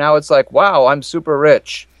poor, and now it's like, wow, I'm super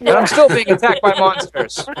rich, and I'm still being attacked by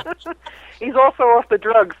monsters. He's also off the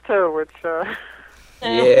drugs too, which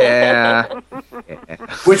yeah.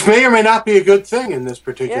 Which may or may not be a good thing in this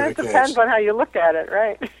particular case. Yeah, it depends on how you look at it,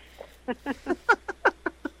 right?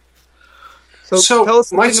 So tell us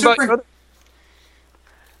something about your other...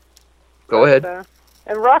 Go ahead.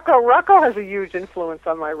 And Rocco has a huge influence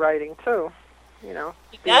on my writing too. He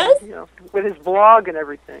does? With his blog and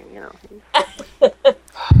everything, Kind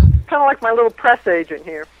of like my little press agent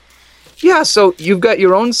here. Yeah, so you've got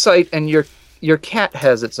your own site, and your cat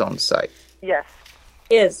has its own site. Yes.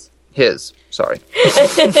 His, sorry. He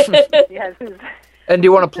has his. And do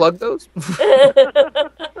you want to plug those?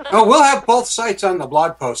 Oh, we'll have both sites on the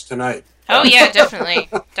blog post tonight. Oh, yeah, definitely.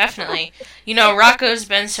 Definitely. Rocco's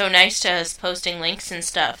been so nice to us posting links and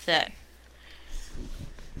stuff that...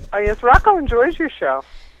 Oh, yes, Rocco enjoys your show.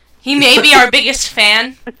 He may be our biggest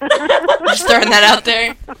fan. Just throwing that out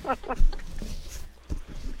there.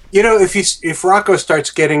 You know, if Rocco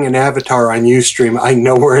starts getting an avatar on Ustream, I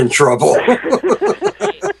know we're in trouble.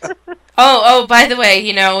 Oh, by the way,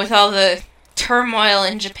 with all the turmoil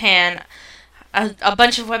in Japan, a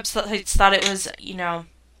bunch of websites thought it was,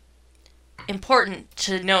 important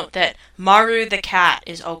to note that Maru the cat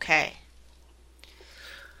is okay.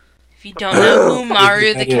 If you don't know who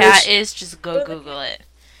Maru the cat is, just go Google it.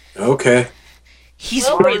 Okay. He's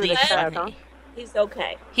really funny. Huh? He's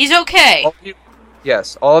okay. He's okay.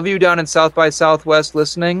 Yes, all of you down in South by Southwest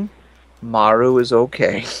listening, Maru is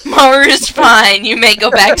okay. Maru is fine. You may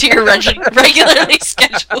go back to your regularly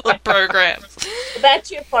scheduled programs. Back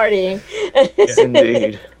to your partying. Yes,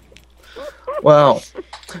 indeed. Wow.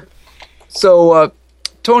 So,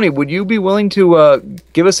 Tony, would you be willing to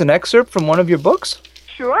give us an excerpt from one of your books?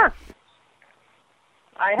 Sure.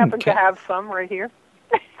 I happen to have some right here.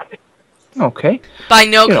 Okay. By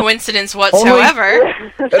no coincidence whatsoever.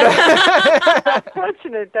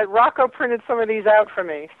 Fortunate that Rocco printed some of these out for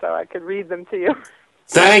me so I could read them to you.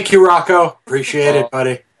 Thank you, Rocco. Appreciate it,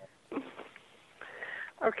 buddy.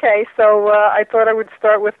 Okay, so I thought I would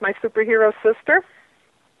start with my superhero sister.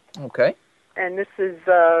 Okay. And this is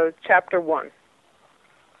chapter 1.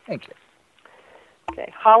 Thank you.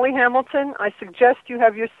 Okay. Holly Hamilton, I suggest you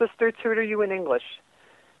have your sister tutor you in English.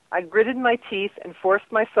 I gritted my teeth and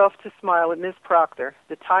forced myself to smile at Ms. Proctor,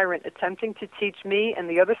 the tyrant attempting to teach me and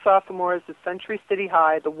the other sophomores at Century City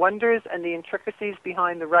High the wonders and the intricacies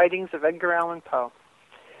behind the writings of Edgar Allan Poe.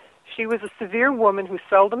 She was a severe woman who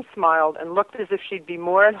seldom smiled and looked as if she'd be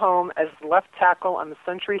more at home as left tackle on the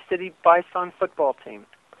Century City Bison football team.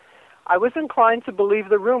 I was inclined to believe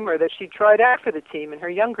the rumor that she tried out for the team in her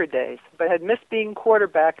younger days, but had missed being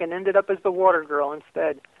quarterback and ended up as the water girl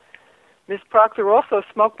instead. Miss Proctor also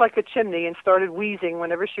smoked like a chimney and started wheezing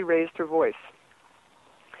whenever she raised her voice.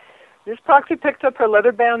 Miss Proctor picked up her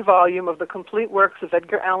leather-bound volume of the complete works of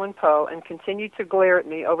Edgar Allan Poe and continued to glare at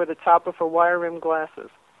me over the top of her wire-rimmed glasses.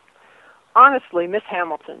 Honestly, Miss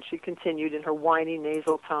Hamilton, she continued in her whiny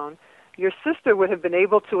nasal tone, your sister would have been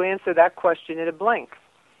able to answer that question in a blink.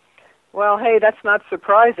 Well, hey, that's not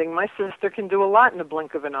surprising. My sister can do a lot in a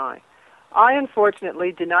blink of an eye. I,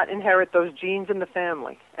 unfortunately, did not inherit those genes in the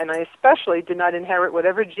family, and I especially did not inherit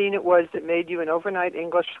whatever gene it was that made you an overnight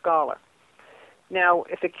English scholar. Now,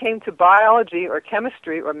 if it came to biology or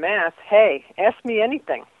chemistry or math, hey, ask me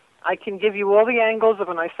anything. I can give you all the angles of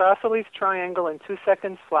an isosceles triangle in 2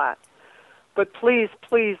 seconds flat. But please,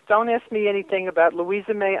 please, don't ask me anything about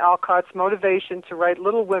Louisa May Alcott's motivation to write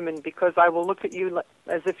Little Women, because I will look at you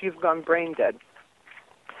as if you've gone brain dead.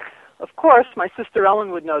 Of course, my sister Ellen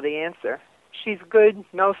would know the answer. She's good,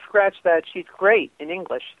 no scratch that, she's great in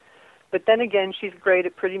English. But then again, she's great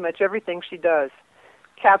at pretty much everything she does.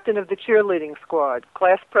 Captain of the cheerleading squad,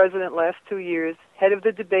 class president last 2 years, head of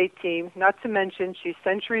the debate team, not to mention she's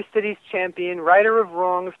Century City's champion, righter of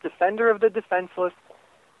wrongs, defender of the defenseless.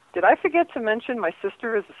 Did I forget to mention my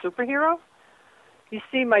sister is a superhero? You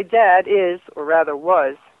see, my dad is, or rather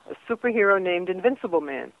was, a superhero named Invincible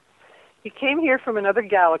Man. He came here from another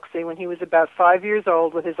galaxy when he was about 5 years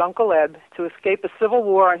old with his Uncle Eb to escape a civil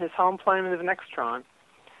war on his home planet of Nextron.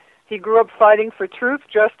 He grew up fighting for truth,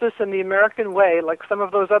 justice, and the American way like some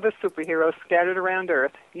of those other superheroes scattered around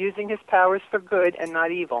Earth, using his powers for good and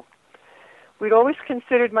not evil. We'd always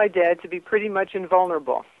considered my dad to be pretty much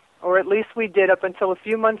invulnerable, or at least we did up until a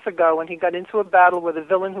few months ago when he got into a battle with a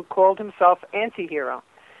villain who called himself Anti-Hero,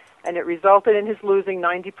 and it resulted in his losing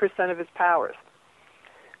 90% of his powers.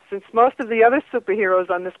 Since most of the other superheroes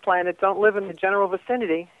on this planet don't live in the general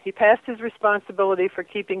vicinity, he passed his responsibility for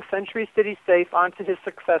keeping Century City safe onto his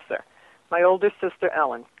successor, my older sister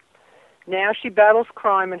Ellen. Now she battles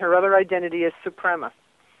crime in her other identity as Suprema.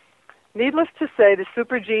 Needless to say, the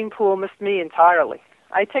super gene pool missed me entirely.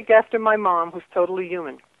 I take after my mom, who's totally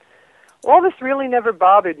human. All this really never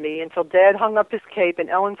bothered me until Dad hung up his cape and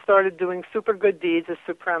Ellen started doing super good deeds as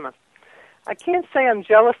Suprema. I can't say I'm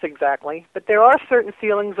jealous exactly, but there are certain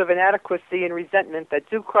feelings of inadequacy and resentment that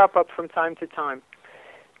do crop up from time to time.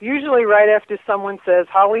 Usually right after someone says,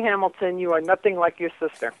 Holly Hamilton, you are nothing like your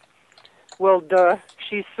sister. Well, duh,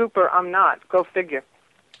 she's super, I'm not. Go figure.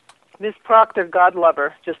 Miss Proctor, God love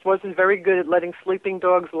her, just wasn't very good at letting sleeping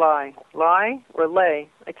dogs lie. Lie or lay?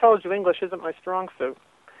 I told you English isn't my strong suit.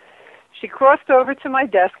 She crossed over to my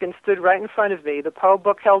desk and stood right in front of me, the Poe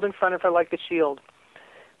book held in front of her like a shield.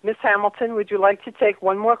 Miss Hamilton, would you like to take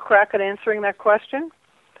one more crack at answering that question?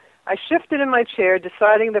 I shifted in my chair,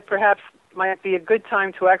 deciding that perhaps might be a good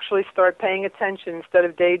time to actually start paying attention instead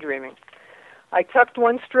of daydreaming. I tucked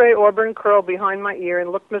one stray auburn curl behind my ear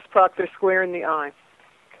and looked Miss Proctor square in the eye.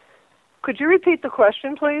 Could you repeat the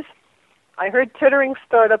question, please? I heard tittering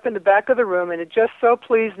start up in the back of the room, and it just so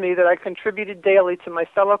pleased me that I contributed daily to my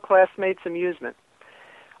fellow classmates' amusement.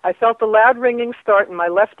 I felt the loud ringing start in my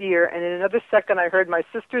left ear, and in another second I heard my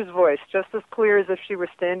sister's voice, just as clear as if she were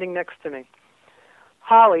standing next to me.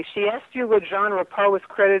 Holly, she asked you what genre Poe is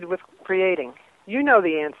credited with creating. You know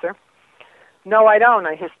the answer. No, I don't,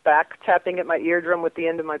 I hissed back, tapping at my eardrum with the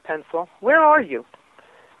end of my pencil. Where are you?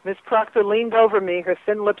 Miss Proctor leaned over me, her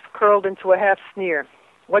thin lips curled into a half sneer.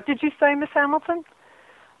 What did you say, Miss Hamilton?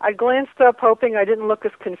 I glanced up, hoping I didn't look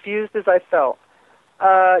as confused as I felt.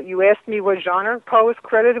 You asked me what genre Poe is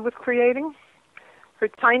credited with creating? Her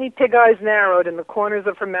tiny pig eyes narrowed and the corners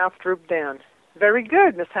of her mouth drooped down. Very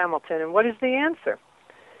good, Miss Hamilton, and what is the answer?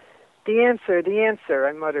 The answer,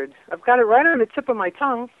 I muttered. I've got it right on the tip of my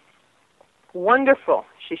tongue. Wonderful.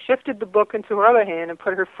 She shifted the book into her other hand and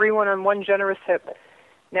put her free one on one generous hip.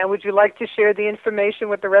 Now would you like to share the information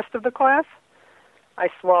with the rest of the class? I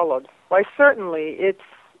swallowed. Why, certainly.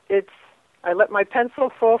 It's... I let my pencil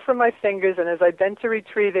fall from my fingers, and as I bent to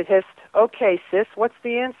retrieve it, hissed, Okay, sis, what's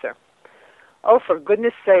the answer? Oh, for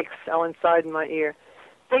goodness sakes, Ellen sighed in my ear.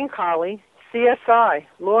 Think, Holly. CSI,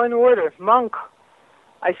 Law and Order, Monk.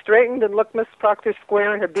 I straightened and looked Miss Proctor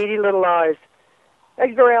square in her beady little eyes.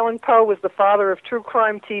 Edgar Allan Poe was the father of true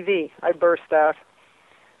crime TV, I burst out.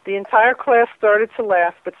 The entire class started to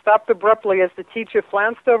laugh, but stopped abruptly as the teacher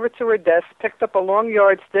flounced over to her desk, picked up a long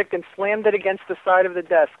yardstick, and slammed it against the side of the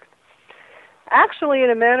desk. Actually, in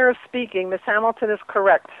a manner of speaking, Miss Hamilton is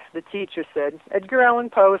correct, the teacher said. Edgar Allan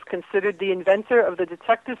Poe is considered the inventor of the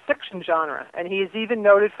detective fiction genre, and he is even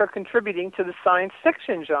noted for contributing to the science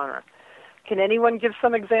fiction genre. Can anyone give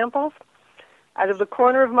some examples? Out of the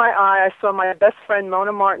corner of my eye, I saw my best friend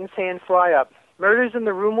Mona Martin's hand fly up. Murders in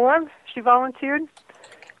the Rue Morgue? She volunteered.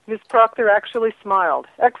 Miss Proctor actually smiled.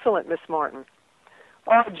 Excellent, Miss Martin.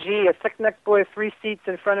 Oh, gee, a thick-necked boy 3 seats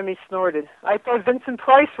in front of me snorted. I thought Vincent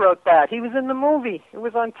Price wrote that. He was in the movie. It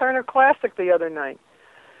was on Turner Classic the other night.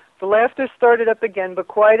 The laughter started up again, but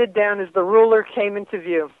quieted down as the ruler came into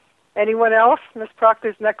view. Anyone else? Miss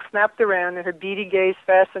Proctor's neck snapped around, and her beady gaze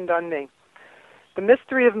fastened on me. The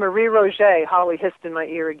Mystery of Marie Roget, Holly hissed in my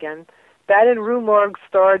ear again. That in Rue Morgue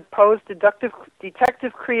starred Poe's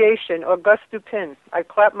detective creation, Auguste Dupin. I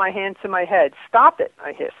clapped my hand to my head. Stop it,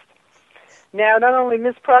 I hissed. Now, not only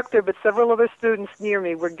Miss Proctor, but several other students near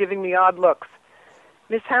me were giving me odd looks.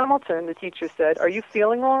 Miss Hamilton, the teacher said, are you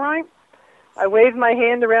feeling all right? I waved my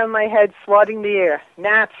hand around my head, swatting the air.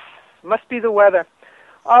 Gnats. Must be the weather.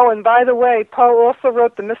 Oh, and by the way, Poe also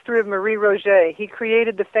wrote The Mystery of Marie Roget. He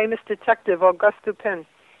created the famous detective Auguste Dupin.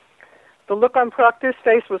 The look on Proctor's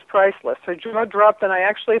face was priceless. Her jaw dropped, and I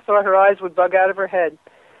actually thought her eyes would bug out of her head.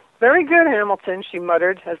 Very good, Hamilton, she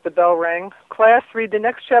muttered as the bell rang. Class, read the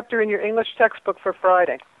next chapter in your English textbook for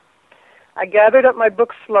Friday. I gathered up my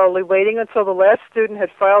books slowly, waiting until the last student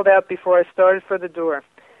had filed out before I started for the door.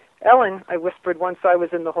 Ellen, I whispered once I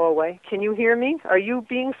was in the hallway, can you hear me? Are you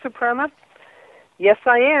being Suprema? Yes,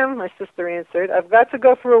 I am, my sister answered. I've got to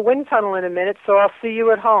go through a wind tunnel in a minute, so I'll see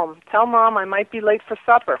you at home. Tell Mom I might be late for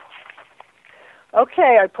supper.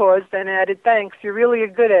 Okay, I paused, then added, thanks, you're really a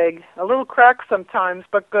good egg. A little cracked sometimes,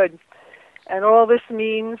 but good. And all this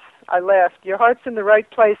means, I laughed, your heart's in the right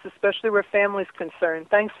place, especially where family's concerned.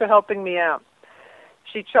 Thanks for helping me out.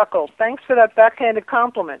 She chuckled. Thanks for that backhanded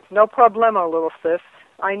compliment. No problemo, little sis.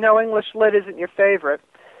 I know English Lit isn't your favorite.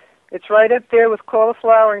 It's right up there with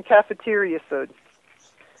cauliflower and cafeteria food.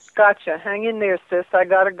 Gotcha. Hang in there, sis. I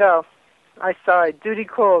gotta go. I sighed. Duty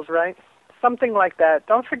calls, right? Something like that.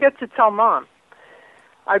 Don't forget to tell Mom.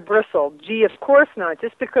 I bristled. Gee, of course not,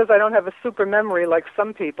 just because I don't have a super memory like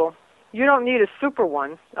some people. You don't need a super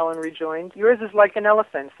one, Ellen rejoined. Yours is like an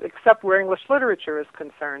elephant's, except where English literature is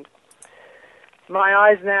concerned. My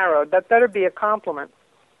eyes narrowed. That better be a compliment.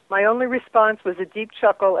 My only response was a deep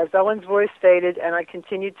chuckle as Ellen's voice faded, and I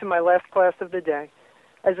continued to my last class of the day.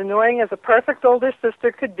 As annoying as a perfect older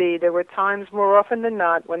sister could be, there were times more often than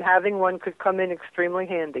not when having one could come in extremely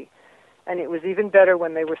handy. And it was even better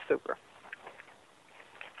when they were super.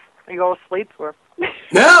 Are you all asleep? Or?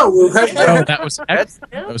 No, no, that was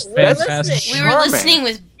fantastic. We were listening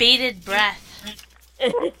with bated breath.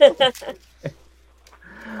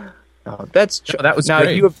 Oh, that was now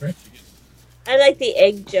great. I like the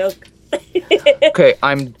egg joke. Okay,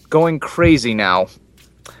 I'm going crazy now.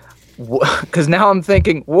 Because now I'm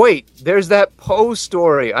thinking, wait, there's that Poe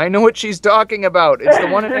story. I know what she's talking about. It's the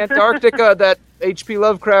one in Antarctica that H.P.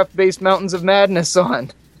 Lovecraft based Mountains of Madness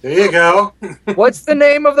on. There you go. What's the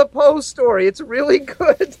name of the Poe story? It's really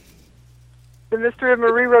good. The Mystery of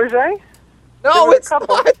Marie Roget? No, were a it's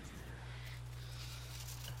couple. not.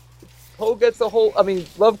 Poe gets the whole. I mean,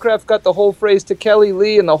 Lovecraft got the whole phrase to Kelly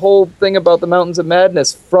Lee and the whole thing about the Mountains of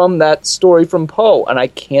Madness from that story from Poe, and I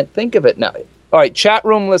can't think of it now. All right, chat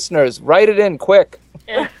room listeners, write it in quick.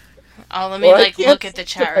 Oh, let me Well, I can't look at the think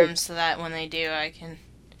chat of it. room so that when they do, I can.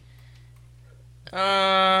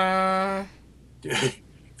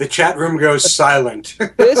 The chat room goes silent.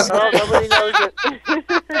 This Oh, nobody knows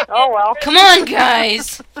it. Oh, well. Come on,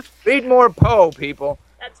 guys. read more Poe, people.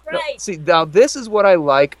 That's No, right. see, now this is what I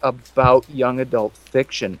like about young adult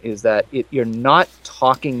fiction is that you're not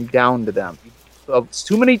talking down to them.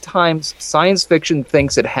 Too many times, science fiction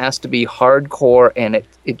thinks it has to be hardcore, and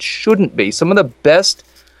it shouldn't be. Some of the best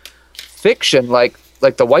fiction, like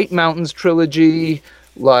the White Mountains trilogy,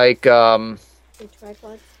 like The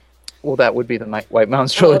tripod? well, that would be the White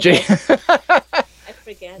Mountains trilogy. I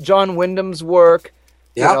forget. John Wyndham's work,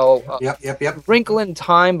 Yep. you know, Yep. Wrinkle in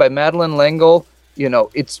Time by Madeleine L'Engle. You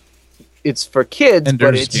know, it's for kids, but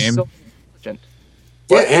Ender's it's Game. so intelligent.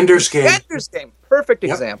 Yeah, Ender's Game. Ender's Game, perfect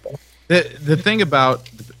Yep. example. The thing about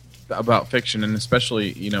fiction, and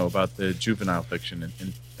especially about the juvenile fiction,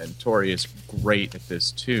 and Tori is great at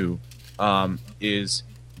this too, is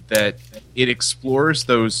that it explores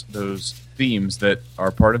those themes that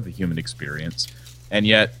are part of the human experience, and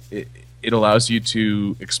yet it allows you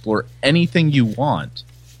to explore anything you want,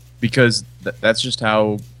 because that's just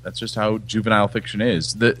how juvenile fiction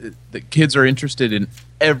is. The kids are interested in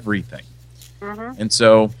everything, and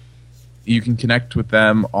so you can connect with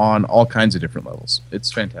them on all kinds of different levels.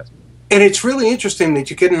 It's fantastic. And it's really interesting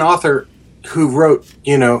that you get an author who wrote,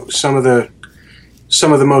 some of the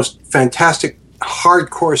most fantastic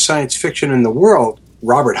hardcore science fiction in the world,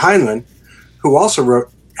 Robert Heinlein, who also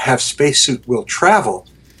wrote Have Spacesuit Will Travel,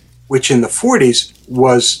 which in the 40s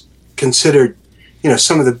was considered,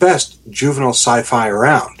 some of the best juvenile sci-fi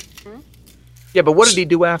around. Yeah, but what did he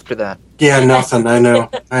do after that? Yeah, nothing. I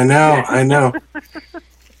know.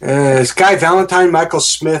 It's Guy Valentine, Michael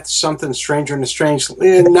Smith, Something Stranger in the Strange.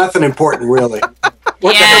 Nothing important, really.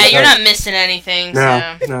 Yeah, you're not missing anything.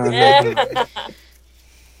 No, So. no.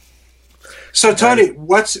 So, Tony,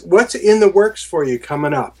 what's in the works for you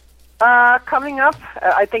coming up? Coming up,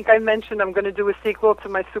 I think I mentioned I'm going to do a sequel to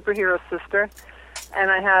my superhero sister. And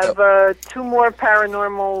I have 2 more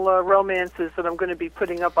paranormal romances that I'm going to be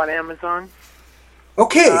putting up on Amazon.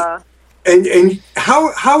 Okay. And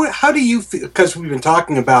how do you feel? Because we've been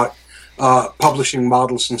talking about publishing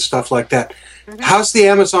models and stuff like that. How's the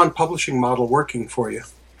Amazon publishing model working for you?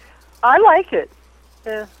 I like it.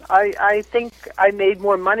 Yeah, I think I made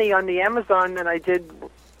more money on the Amazon than I did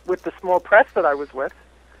with the small press that I was with.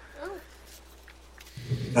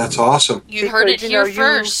 That's awesome. You heard it Because, here you-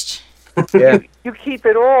 first. Yeah. You keep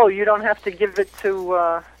it all. You don't have to give it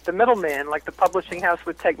to the middleman. Like the publishing house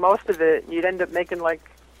would take most of it, and you'd end up making like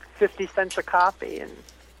 50 cents a copy. And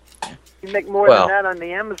you make more Well. than that on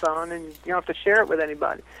the Amazon, and you don't have to share it with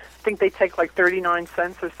anybody. I think they take like 39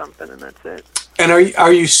 cents or something, and that's it. And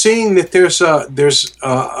are you seeing that there's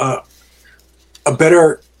a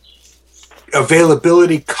better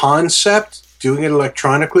availability concept doing it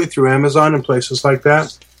electronically through Amazon and places like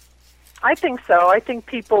that? I think so. I think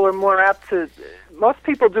people are more apt to. Most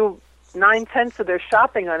people do 9/10 of their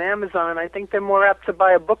shopping on Amazon. I think they're more apt to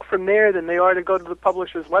buy a book from there than they are to go to the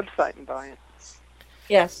publisher's website and buy it.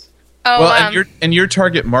 Yes. Oh, Well, and your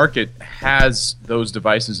target market has those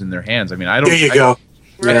devices in their hands. I mean, I don't. There you go.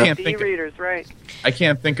 I Right, can't the think. e-readers, right? I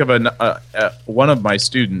can't think of one of my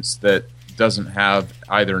students that doesn't have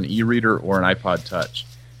either an e-reader or an iPod Touch.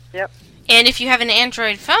 Yep, and if you have an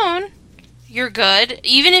Android phone, you're good.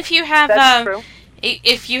 Even if you have that's true.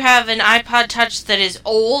 if you have an iPod Touch that is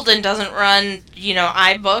old and doesn't run,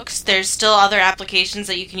 iBooks, there's still other applications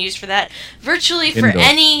that you can use for that. Virtually for Kindle.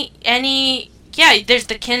 any there's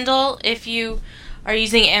the Kindle if you are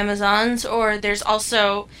using Amazon's, or there's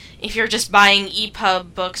also, if you're just buying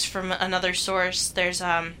EPUB books from another source, there's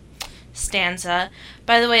Stanza.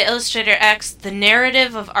 By the way, Illustrator X, The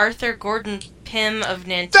Narrative of Arthur Gordon Pym of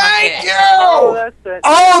Nantucket. Thank you! Oh, that's it.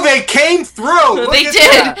 Oh, they came through! Look They at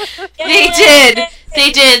did. that.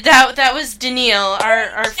 They did. That was Daniil,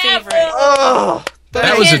 our favorite. Oh,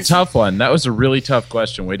 That was a Kids. tough one. That was a really tough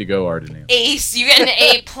question. Way to go, Ardenil. Ace, you get an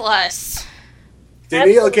A+.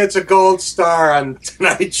 Daniil gets a gold star on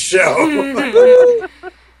tonight's show.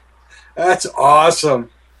 That's awesome.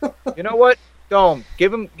 you know what? Dome,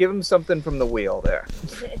 give him something from the wheel there.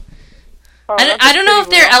 Oh, I don't know if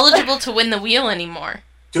they're eligible. eligible to win the wheel anymore.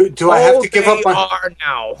 Do I have to give up my? Are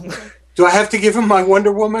now. Do I have to give him my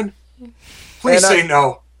Wonder Woman? Please And, say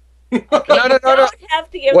no. no. You don't have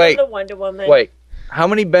to give Wait. her the Wonder Woman. Wait, How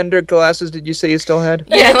many Bender glasses did you say you still had?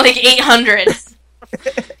 Yeah, like 800.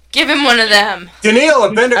 Give him one of them. Daniil,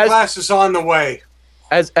 a Bender glass is on the way.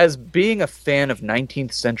 As being a fan of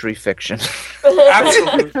 19th century fiction.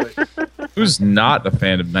 Absolutely. Who's not a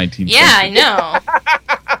fan of 19th Yeah, I century? know.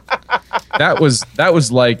 That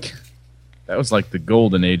was like the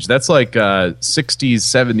golden age. That's like 60s,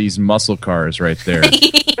 70s muscle cars right there.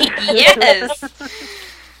 Yes.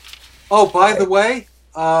 Oh, by the way,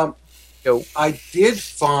 Yo. I did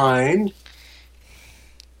find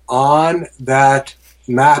on that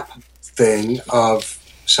map thing of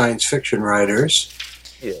science fiction writers,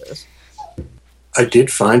 Yes. I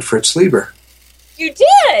did find Fritz Lieber. You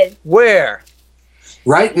did? Where?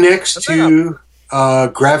 Right next to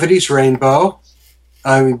Gravity's Rainbow,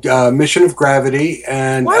 Mission of Gravity,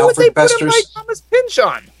 and Why would they Alfred put him Bester's... like Thomas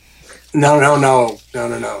Pynchon?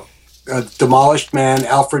 No. Demolished Man,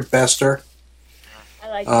 Alfred Bester. I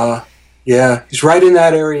like it. Yeah, he's right in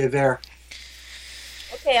that area there.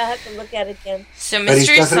 Okay, I'll have to look at it again. So But he's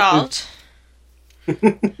mystery definitely- solved.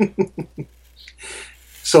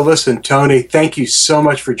 So listen, Tony, thank you so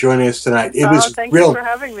much for joining us tonight. It was Thank real. you for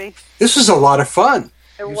having me. This was a lot of fun.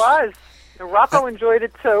 It was. And Rocco enjoyed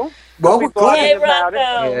it too. Well, We we're glad. Hey, about it.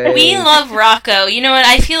 Rocco. Yay. We love Rocco. You know what?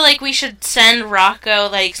 I feel like we should send Rocco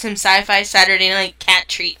like some Sci-Fi Saturday Night cat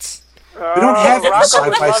treats. We don't have any Rocco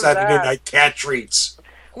would sci-fi love Saturday that. night cat treats.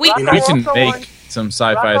 We Rocco We can also make wants- some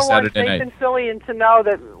sci-fi Rocco Saturday wants night. Nathan Fillion to know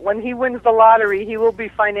that when he wins the lottery, he will be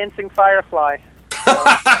financing Firefly.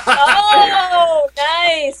 Oh,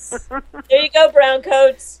 nice. There you go, brown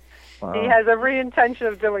coats. He has every intention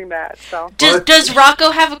of doing that. So does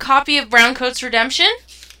Rocco have a copy of Browncoat's Redemption?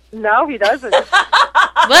 no, he doesn't.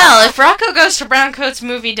 Well, if Rocco goes to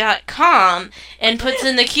browncoatsmovie.com and puts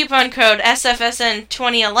in the coupon code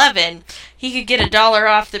SFSN2011, he could get $1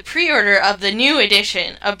 off the pre-order of the new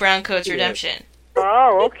edition of Browncoats Redemption.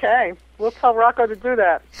 Oh, okay. We'll tell Rocco to do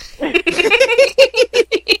that.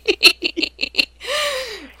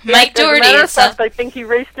 Mike As a Doherty matter of is fact, I think he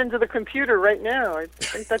raced into the computer right now. I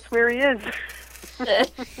think that's where he is.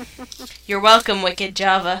 You're welcome, Wicked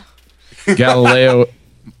Java. Galileo,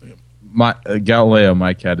 my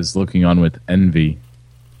cat is looking on with envy.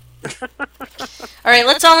 Alright,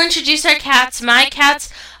 let's all introduce our cats. My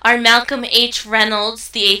cats are Malcolm H. Reynolds,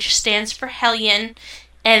 the H stands for Hellion,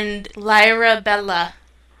 and Lyra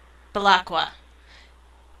Belacqua.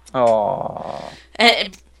 Aww.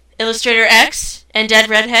 Illustrator X and Dead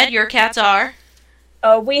Redhead, your cats are?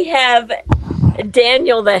 We have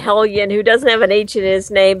Daniel the Hellion, who doesn't have an H in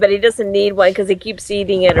his name, but he doesn't need one because he keeps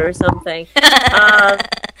eating it or something.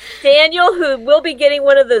 Daniel, who will be getting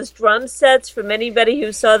one of those drum sets from anybody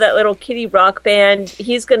who saw that little Kitty Rock band.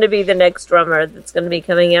 He's going to be the next drummer that's going to be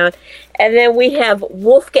coming out. And then we have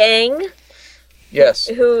Wolfgang, Yes.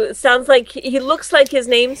 who sounds like, he looks like his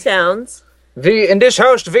name sounds. In this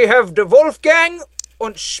house we have the Wolfgang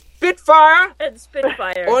and Spitfire And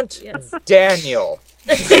Spitfire. and Yes. Daniel.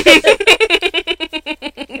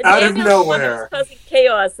 Out of Daniel nowhere. was causing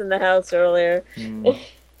chaos in the house earlier.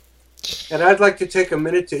 And I'd like to take a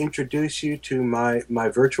minute to introduce you to my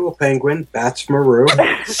virtual penguin, Bats Maru.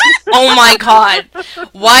 Oh my god.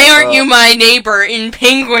 Why aren't you my neighbor in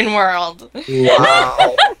Penguin World?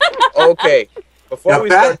 Wow. Okay. Before Now, we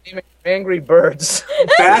start naming angry birds.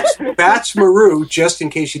 Bats Maru, just in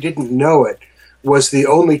case you didn't know it, was the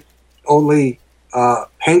only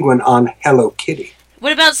penguin on Hello Kitty.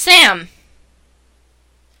 What about Sam?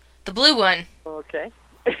 The blue one. Okay.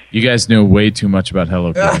 You guys know way too much about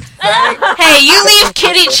Hello Kitty. Hey, you leave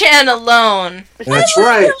Kitty Chan alone. That's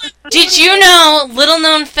right. Did you know, little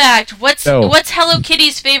known fact, what's No. Hello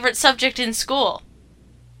Kitty's favorite subject in school?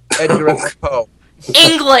 Edgar Allan Poe.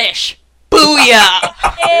 English. Booyah.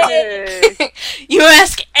 Hey. You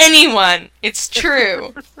ask anyone, it's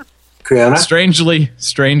true. Kriana?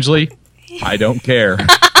 Strangely, I don't care. No,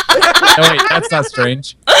 wait, that's not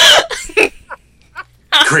strange.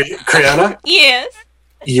 Kriana, Yes.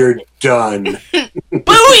 you're done.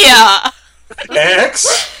 Booyah.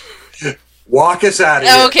 X, walk us out of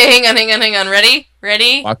here. Okay, hang on. Ready?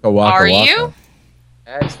 Waka waka Are waka. you?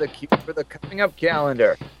 That's the cue for the coming up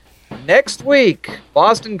calendar. Next week,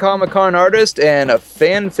 Boston Comic-Con artist and a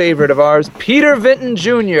fan favorite of ours, Peter Vinton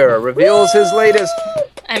Jr. reveals his latest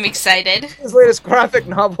I'm excited. graphic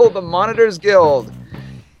novel, The Monitors Guild.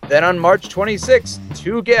 Then on March 26th,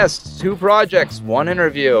 2 guests, 2 projects, 1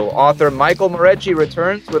 interview. Author Michael Morecci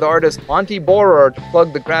returns with artist Monty Borer to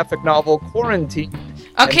plug the graphic novel Quarantine.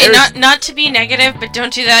 Okay, And there's- not to be negative, but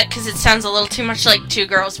don't do that because it sounds a little too much like 2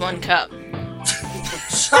 Girls, 1 Cup.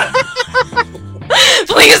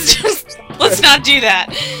 Please, let's not do that.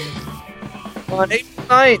 On April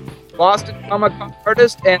 9th, Boston Comic Con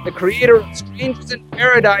artist and the creator of Strangers in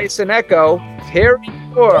Paradise and Echo, Terry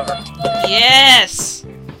Moore. Yes!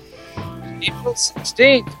 April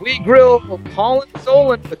 16th, we grill Colin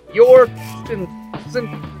Solon with your questions in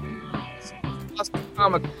Boston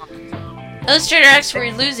Comic Con. Illustrator X,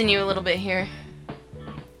 we're losing you a little bit here.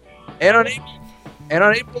 And on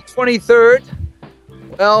April 23rd,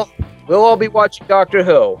 well, we'll all be watching Doctor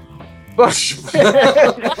Who. But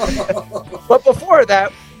before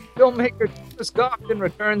that, filmmaker Thomas Gofton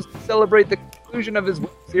returns to celebrate the conclusion of his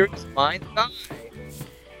web series, Mind's Eye.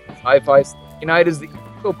 Sci-Fi Saturday Night is the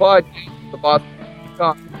official podcast of the Boston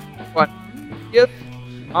Comic Con.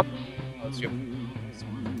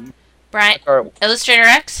 Brian, Illustrator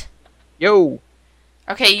X? Yo.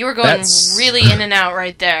 Okay, you were going really in and out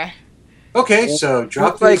right there. Okay, so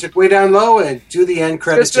drop the music way down low and do the end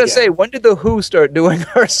credits Just to say, when did the Who start doing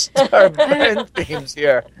our end themes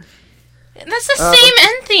here? That's the same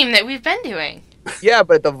end theme that we've been doing. Yeah,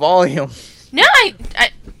 but the volume. No,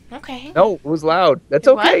 okay. No, it was loud. That's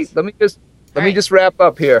okay. Let me just wrap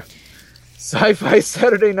up here. Sci-Fi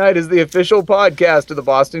Saturday Night is the official podcast of the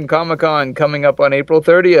Boston Comic Con, coming up on April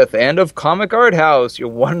 30th, and of Comic Art House, your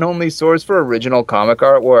one and only source for original comic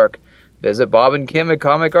artwork. Visit Bob and Kim at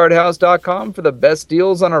comicarthouse.com for the best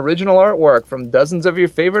deals on original artwork from dozens of your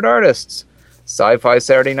favorite artists. Sci-Fi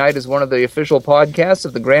Saturday Night is one of the official podcasts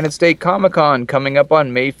of the Granite State Comic Con, coming up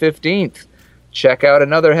on May 15th. Check out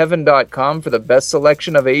anotherheaven.com for the best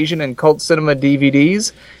selection of Asian and cult cinema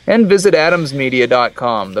DVDs, and visit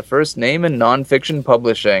adamsmedia.com, the first name in nonfiction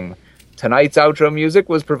publishing. Tonight's outro music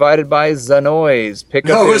was provided by Zanoise.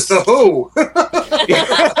 No, it's the Who.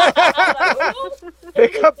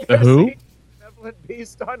 Pick up The Who? Benevolent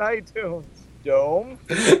Beast on iTunes. Dome.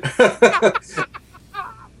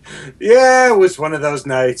 Yeah, it was one of those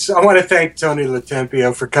nights. I want to thank Tony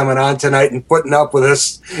Latempio for coming on tonight and putting up with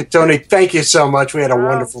us. Tony, thank you so much. We had a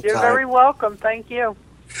wonderful You're time. very welcome. Thank you.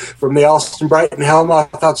 From the Alston Brighton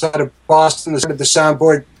Helmholtz outside of Boston, the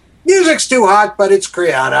soundboard. Music's too hot, but it's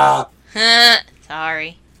Kriana.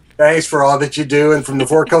 Sorry. Thanks for all that you do. And from the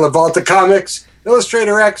Four Color Volta Comics,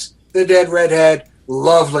 Illustrator X, The Dead Redhead,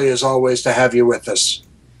 lovely as always to have you with us.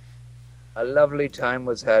 A lovely time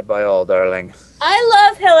was had by all, darling. I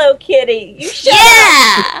love Hello Kitty. You shut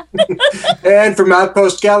up. And from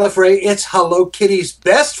Outpost Gallifrey, it's Hello Kitty's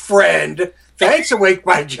best friend. Thanks, Awake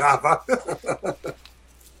by Java.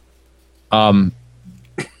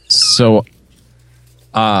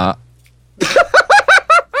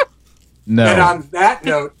 No. And on that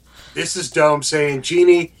note, this is Dome saying,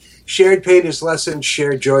 Jeannie, shared pain is lessened,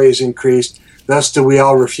 shared joy is increased. Thus do we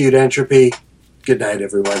all refute entropy. Good night,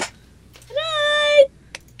 everyone. Good night.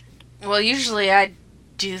 Well, usually I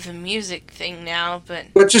do the music thing now,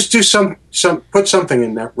 but just do put something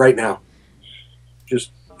in there right now.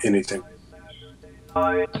 Just anything.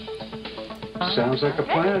 Sounds like a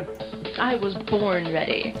plan. I was born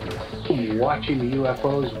ready. Watching the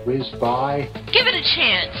UFOs whiz by. Give it a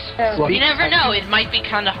chance. You never know, it might be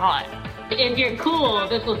kind of hot. If you're cool,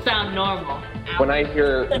 this will sound normal. When I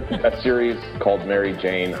hear a series called Mary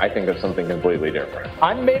Jane, I think of something completely different.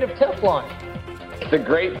 I'm made of Teflon. The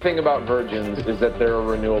great thing about virgins is that they're a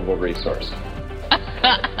renewable resource.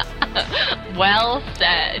 Well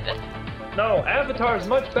said. No, Avatar's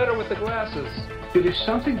much better with the glasses. But if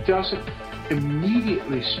something doesn't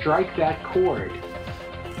immediately strike that chord,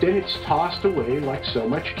 then it's tossed away like so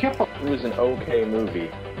much kipple. It was an okay movie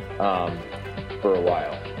for a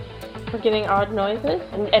while. We're getting odd noises,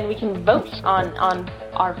 and we can vote on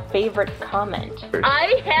our favorite comment.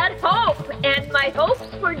 I had hope, and my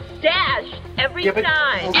hopes were dashed every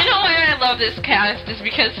time. You know why I love this cast is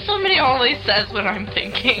because somebody always says what I'm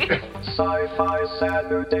thinking. Sci-Fi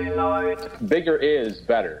Saturday Night. Bigger is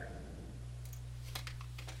better.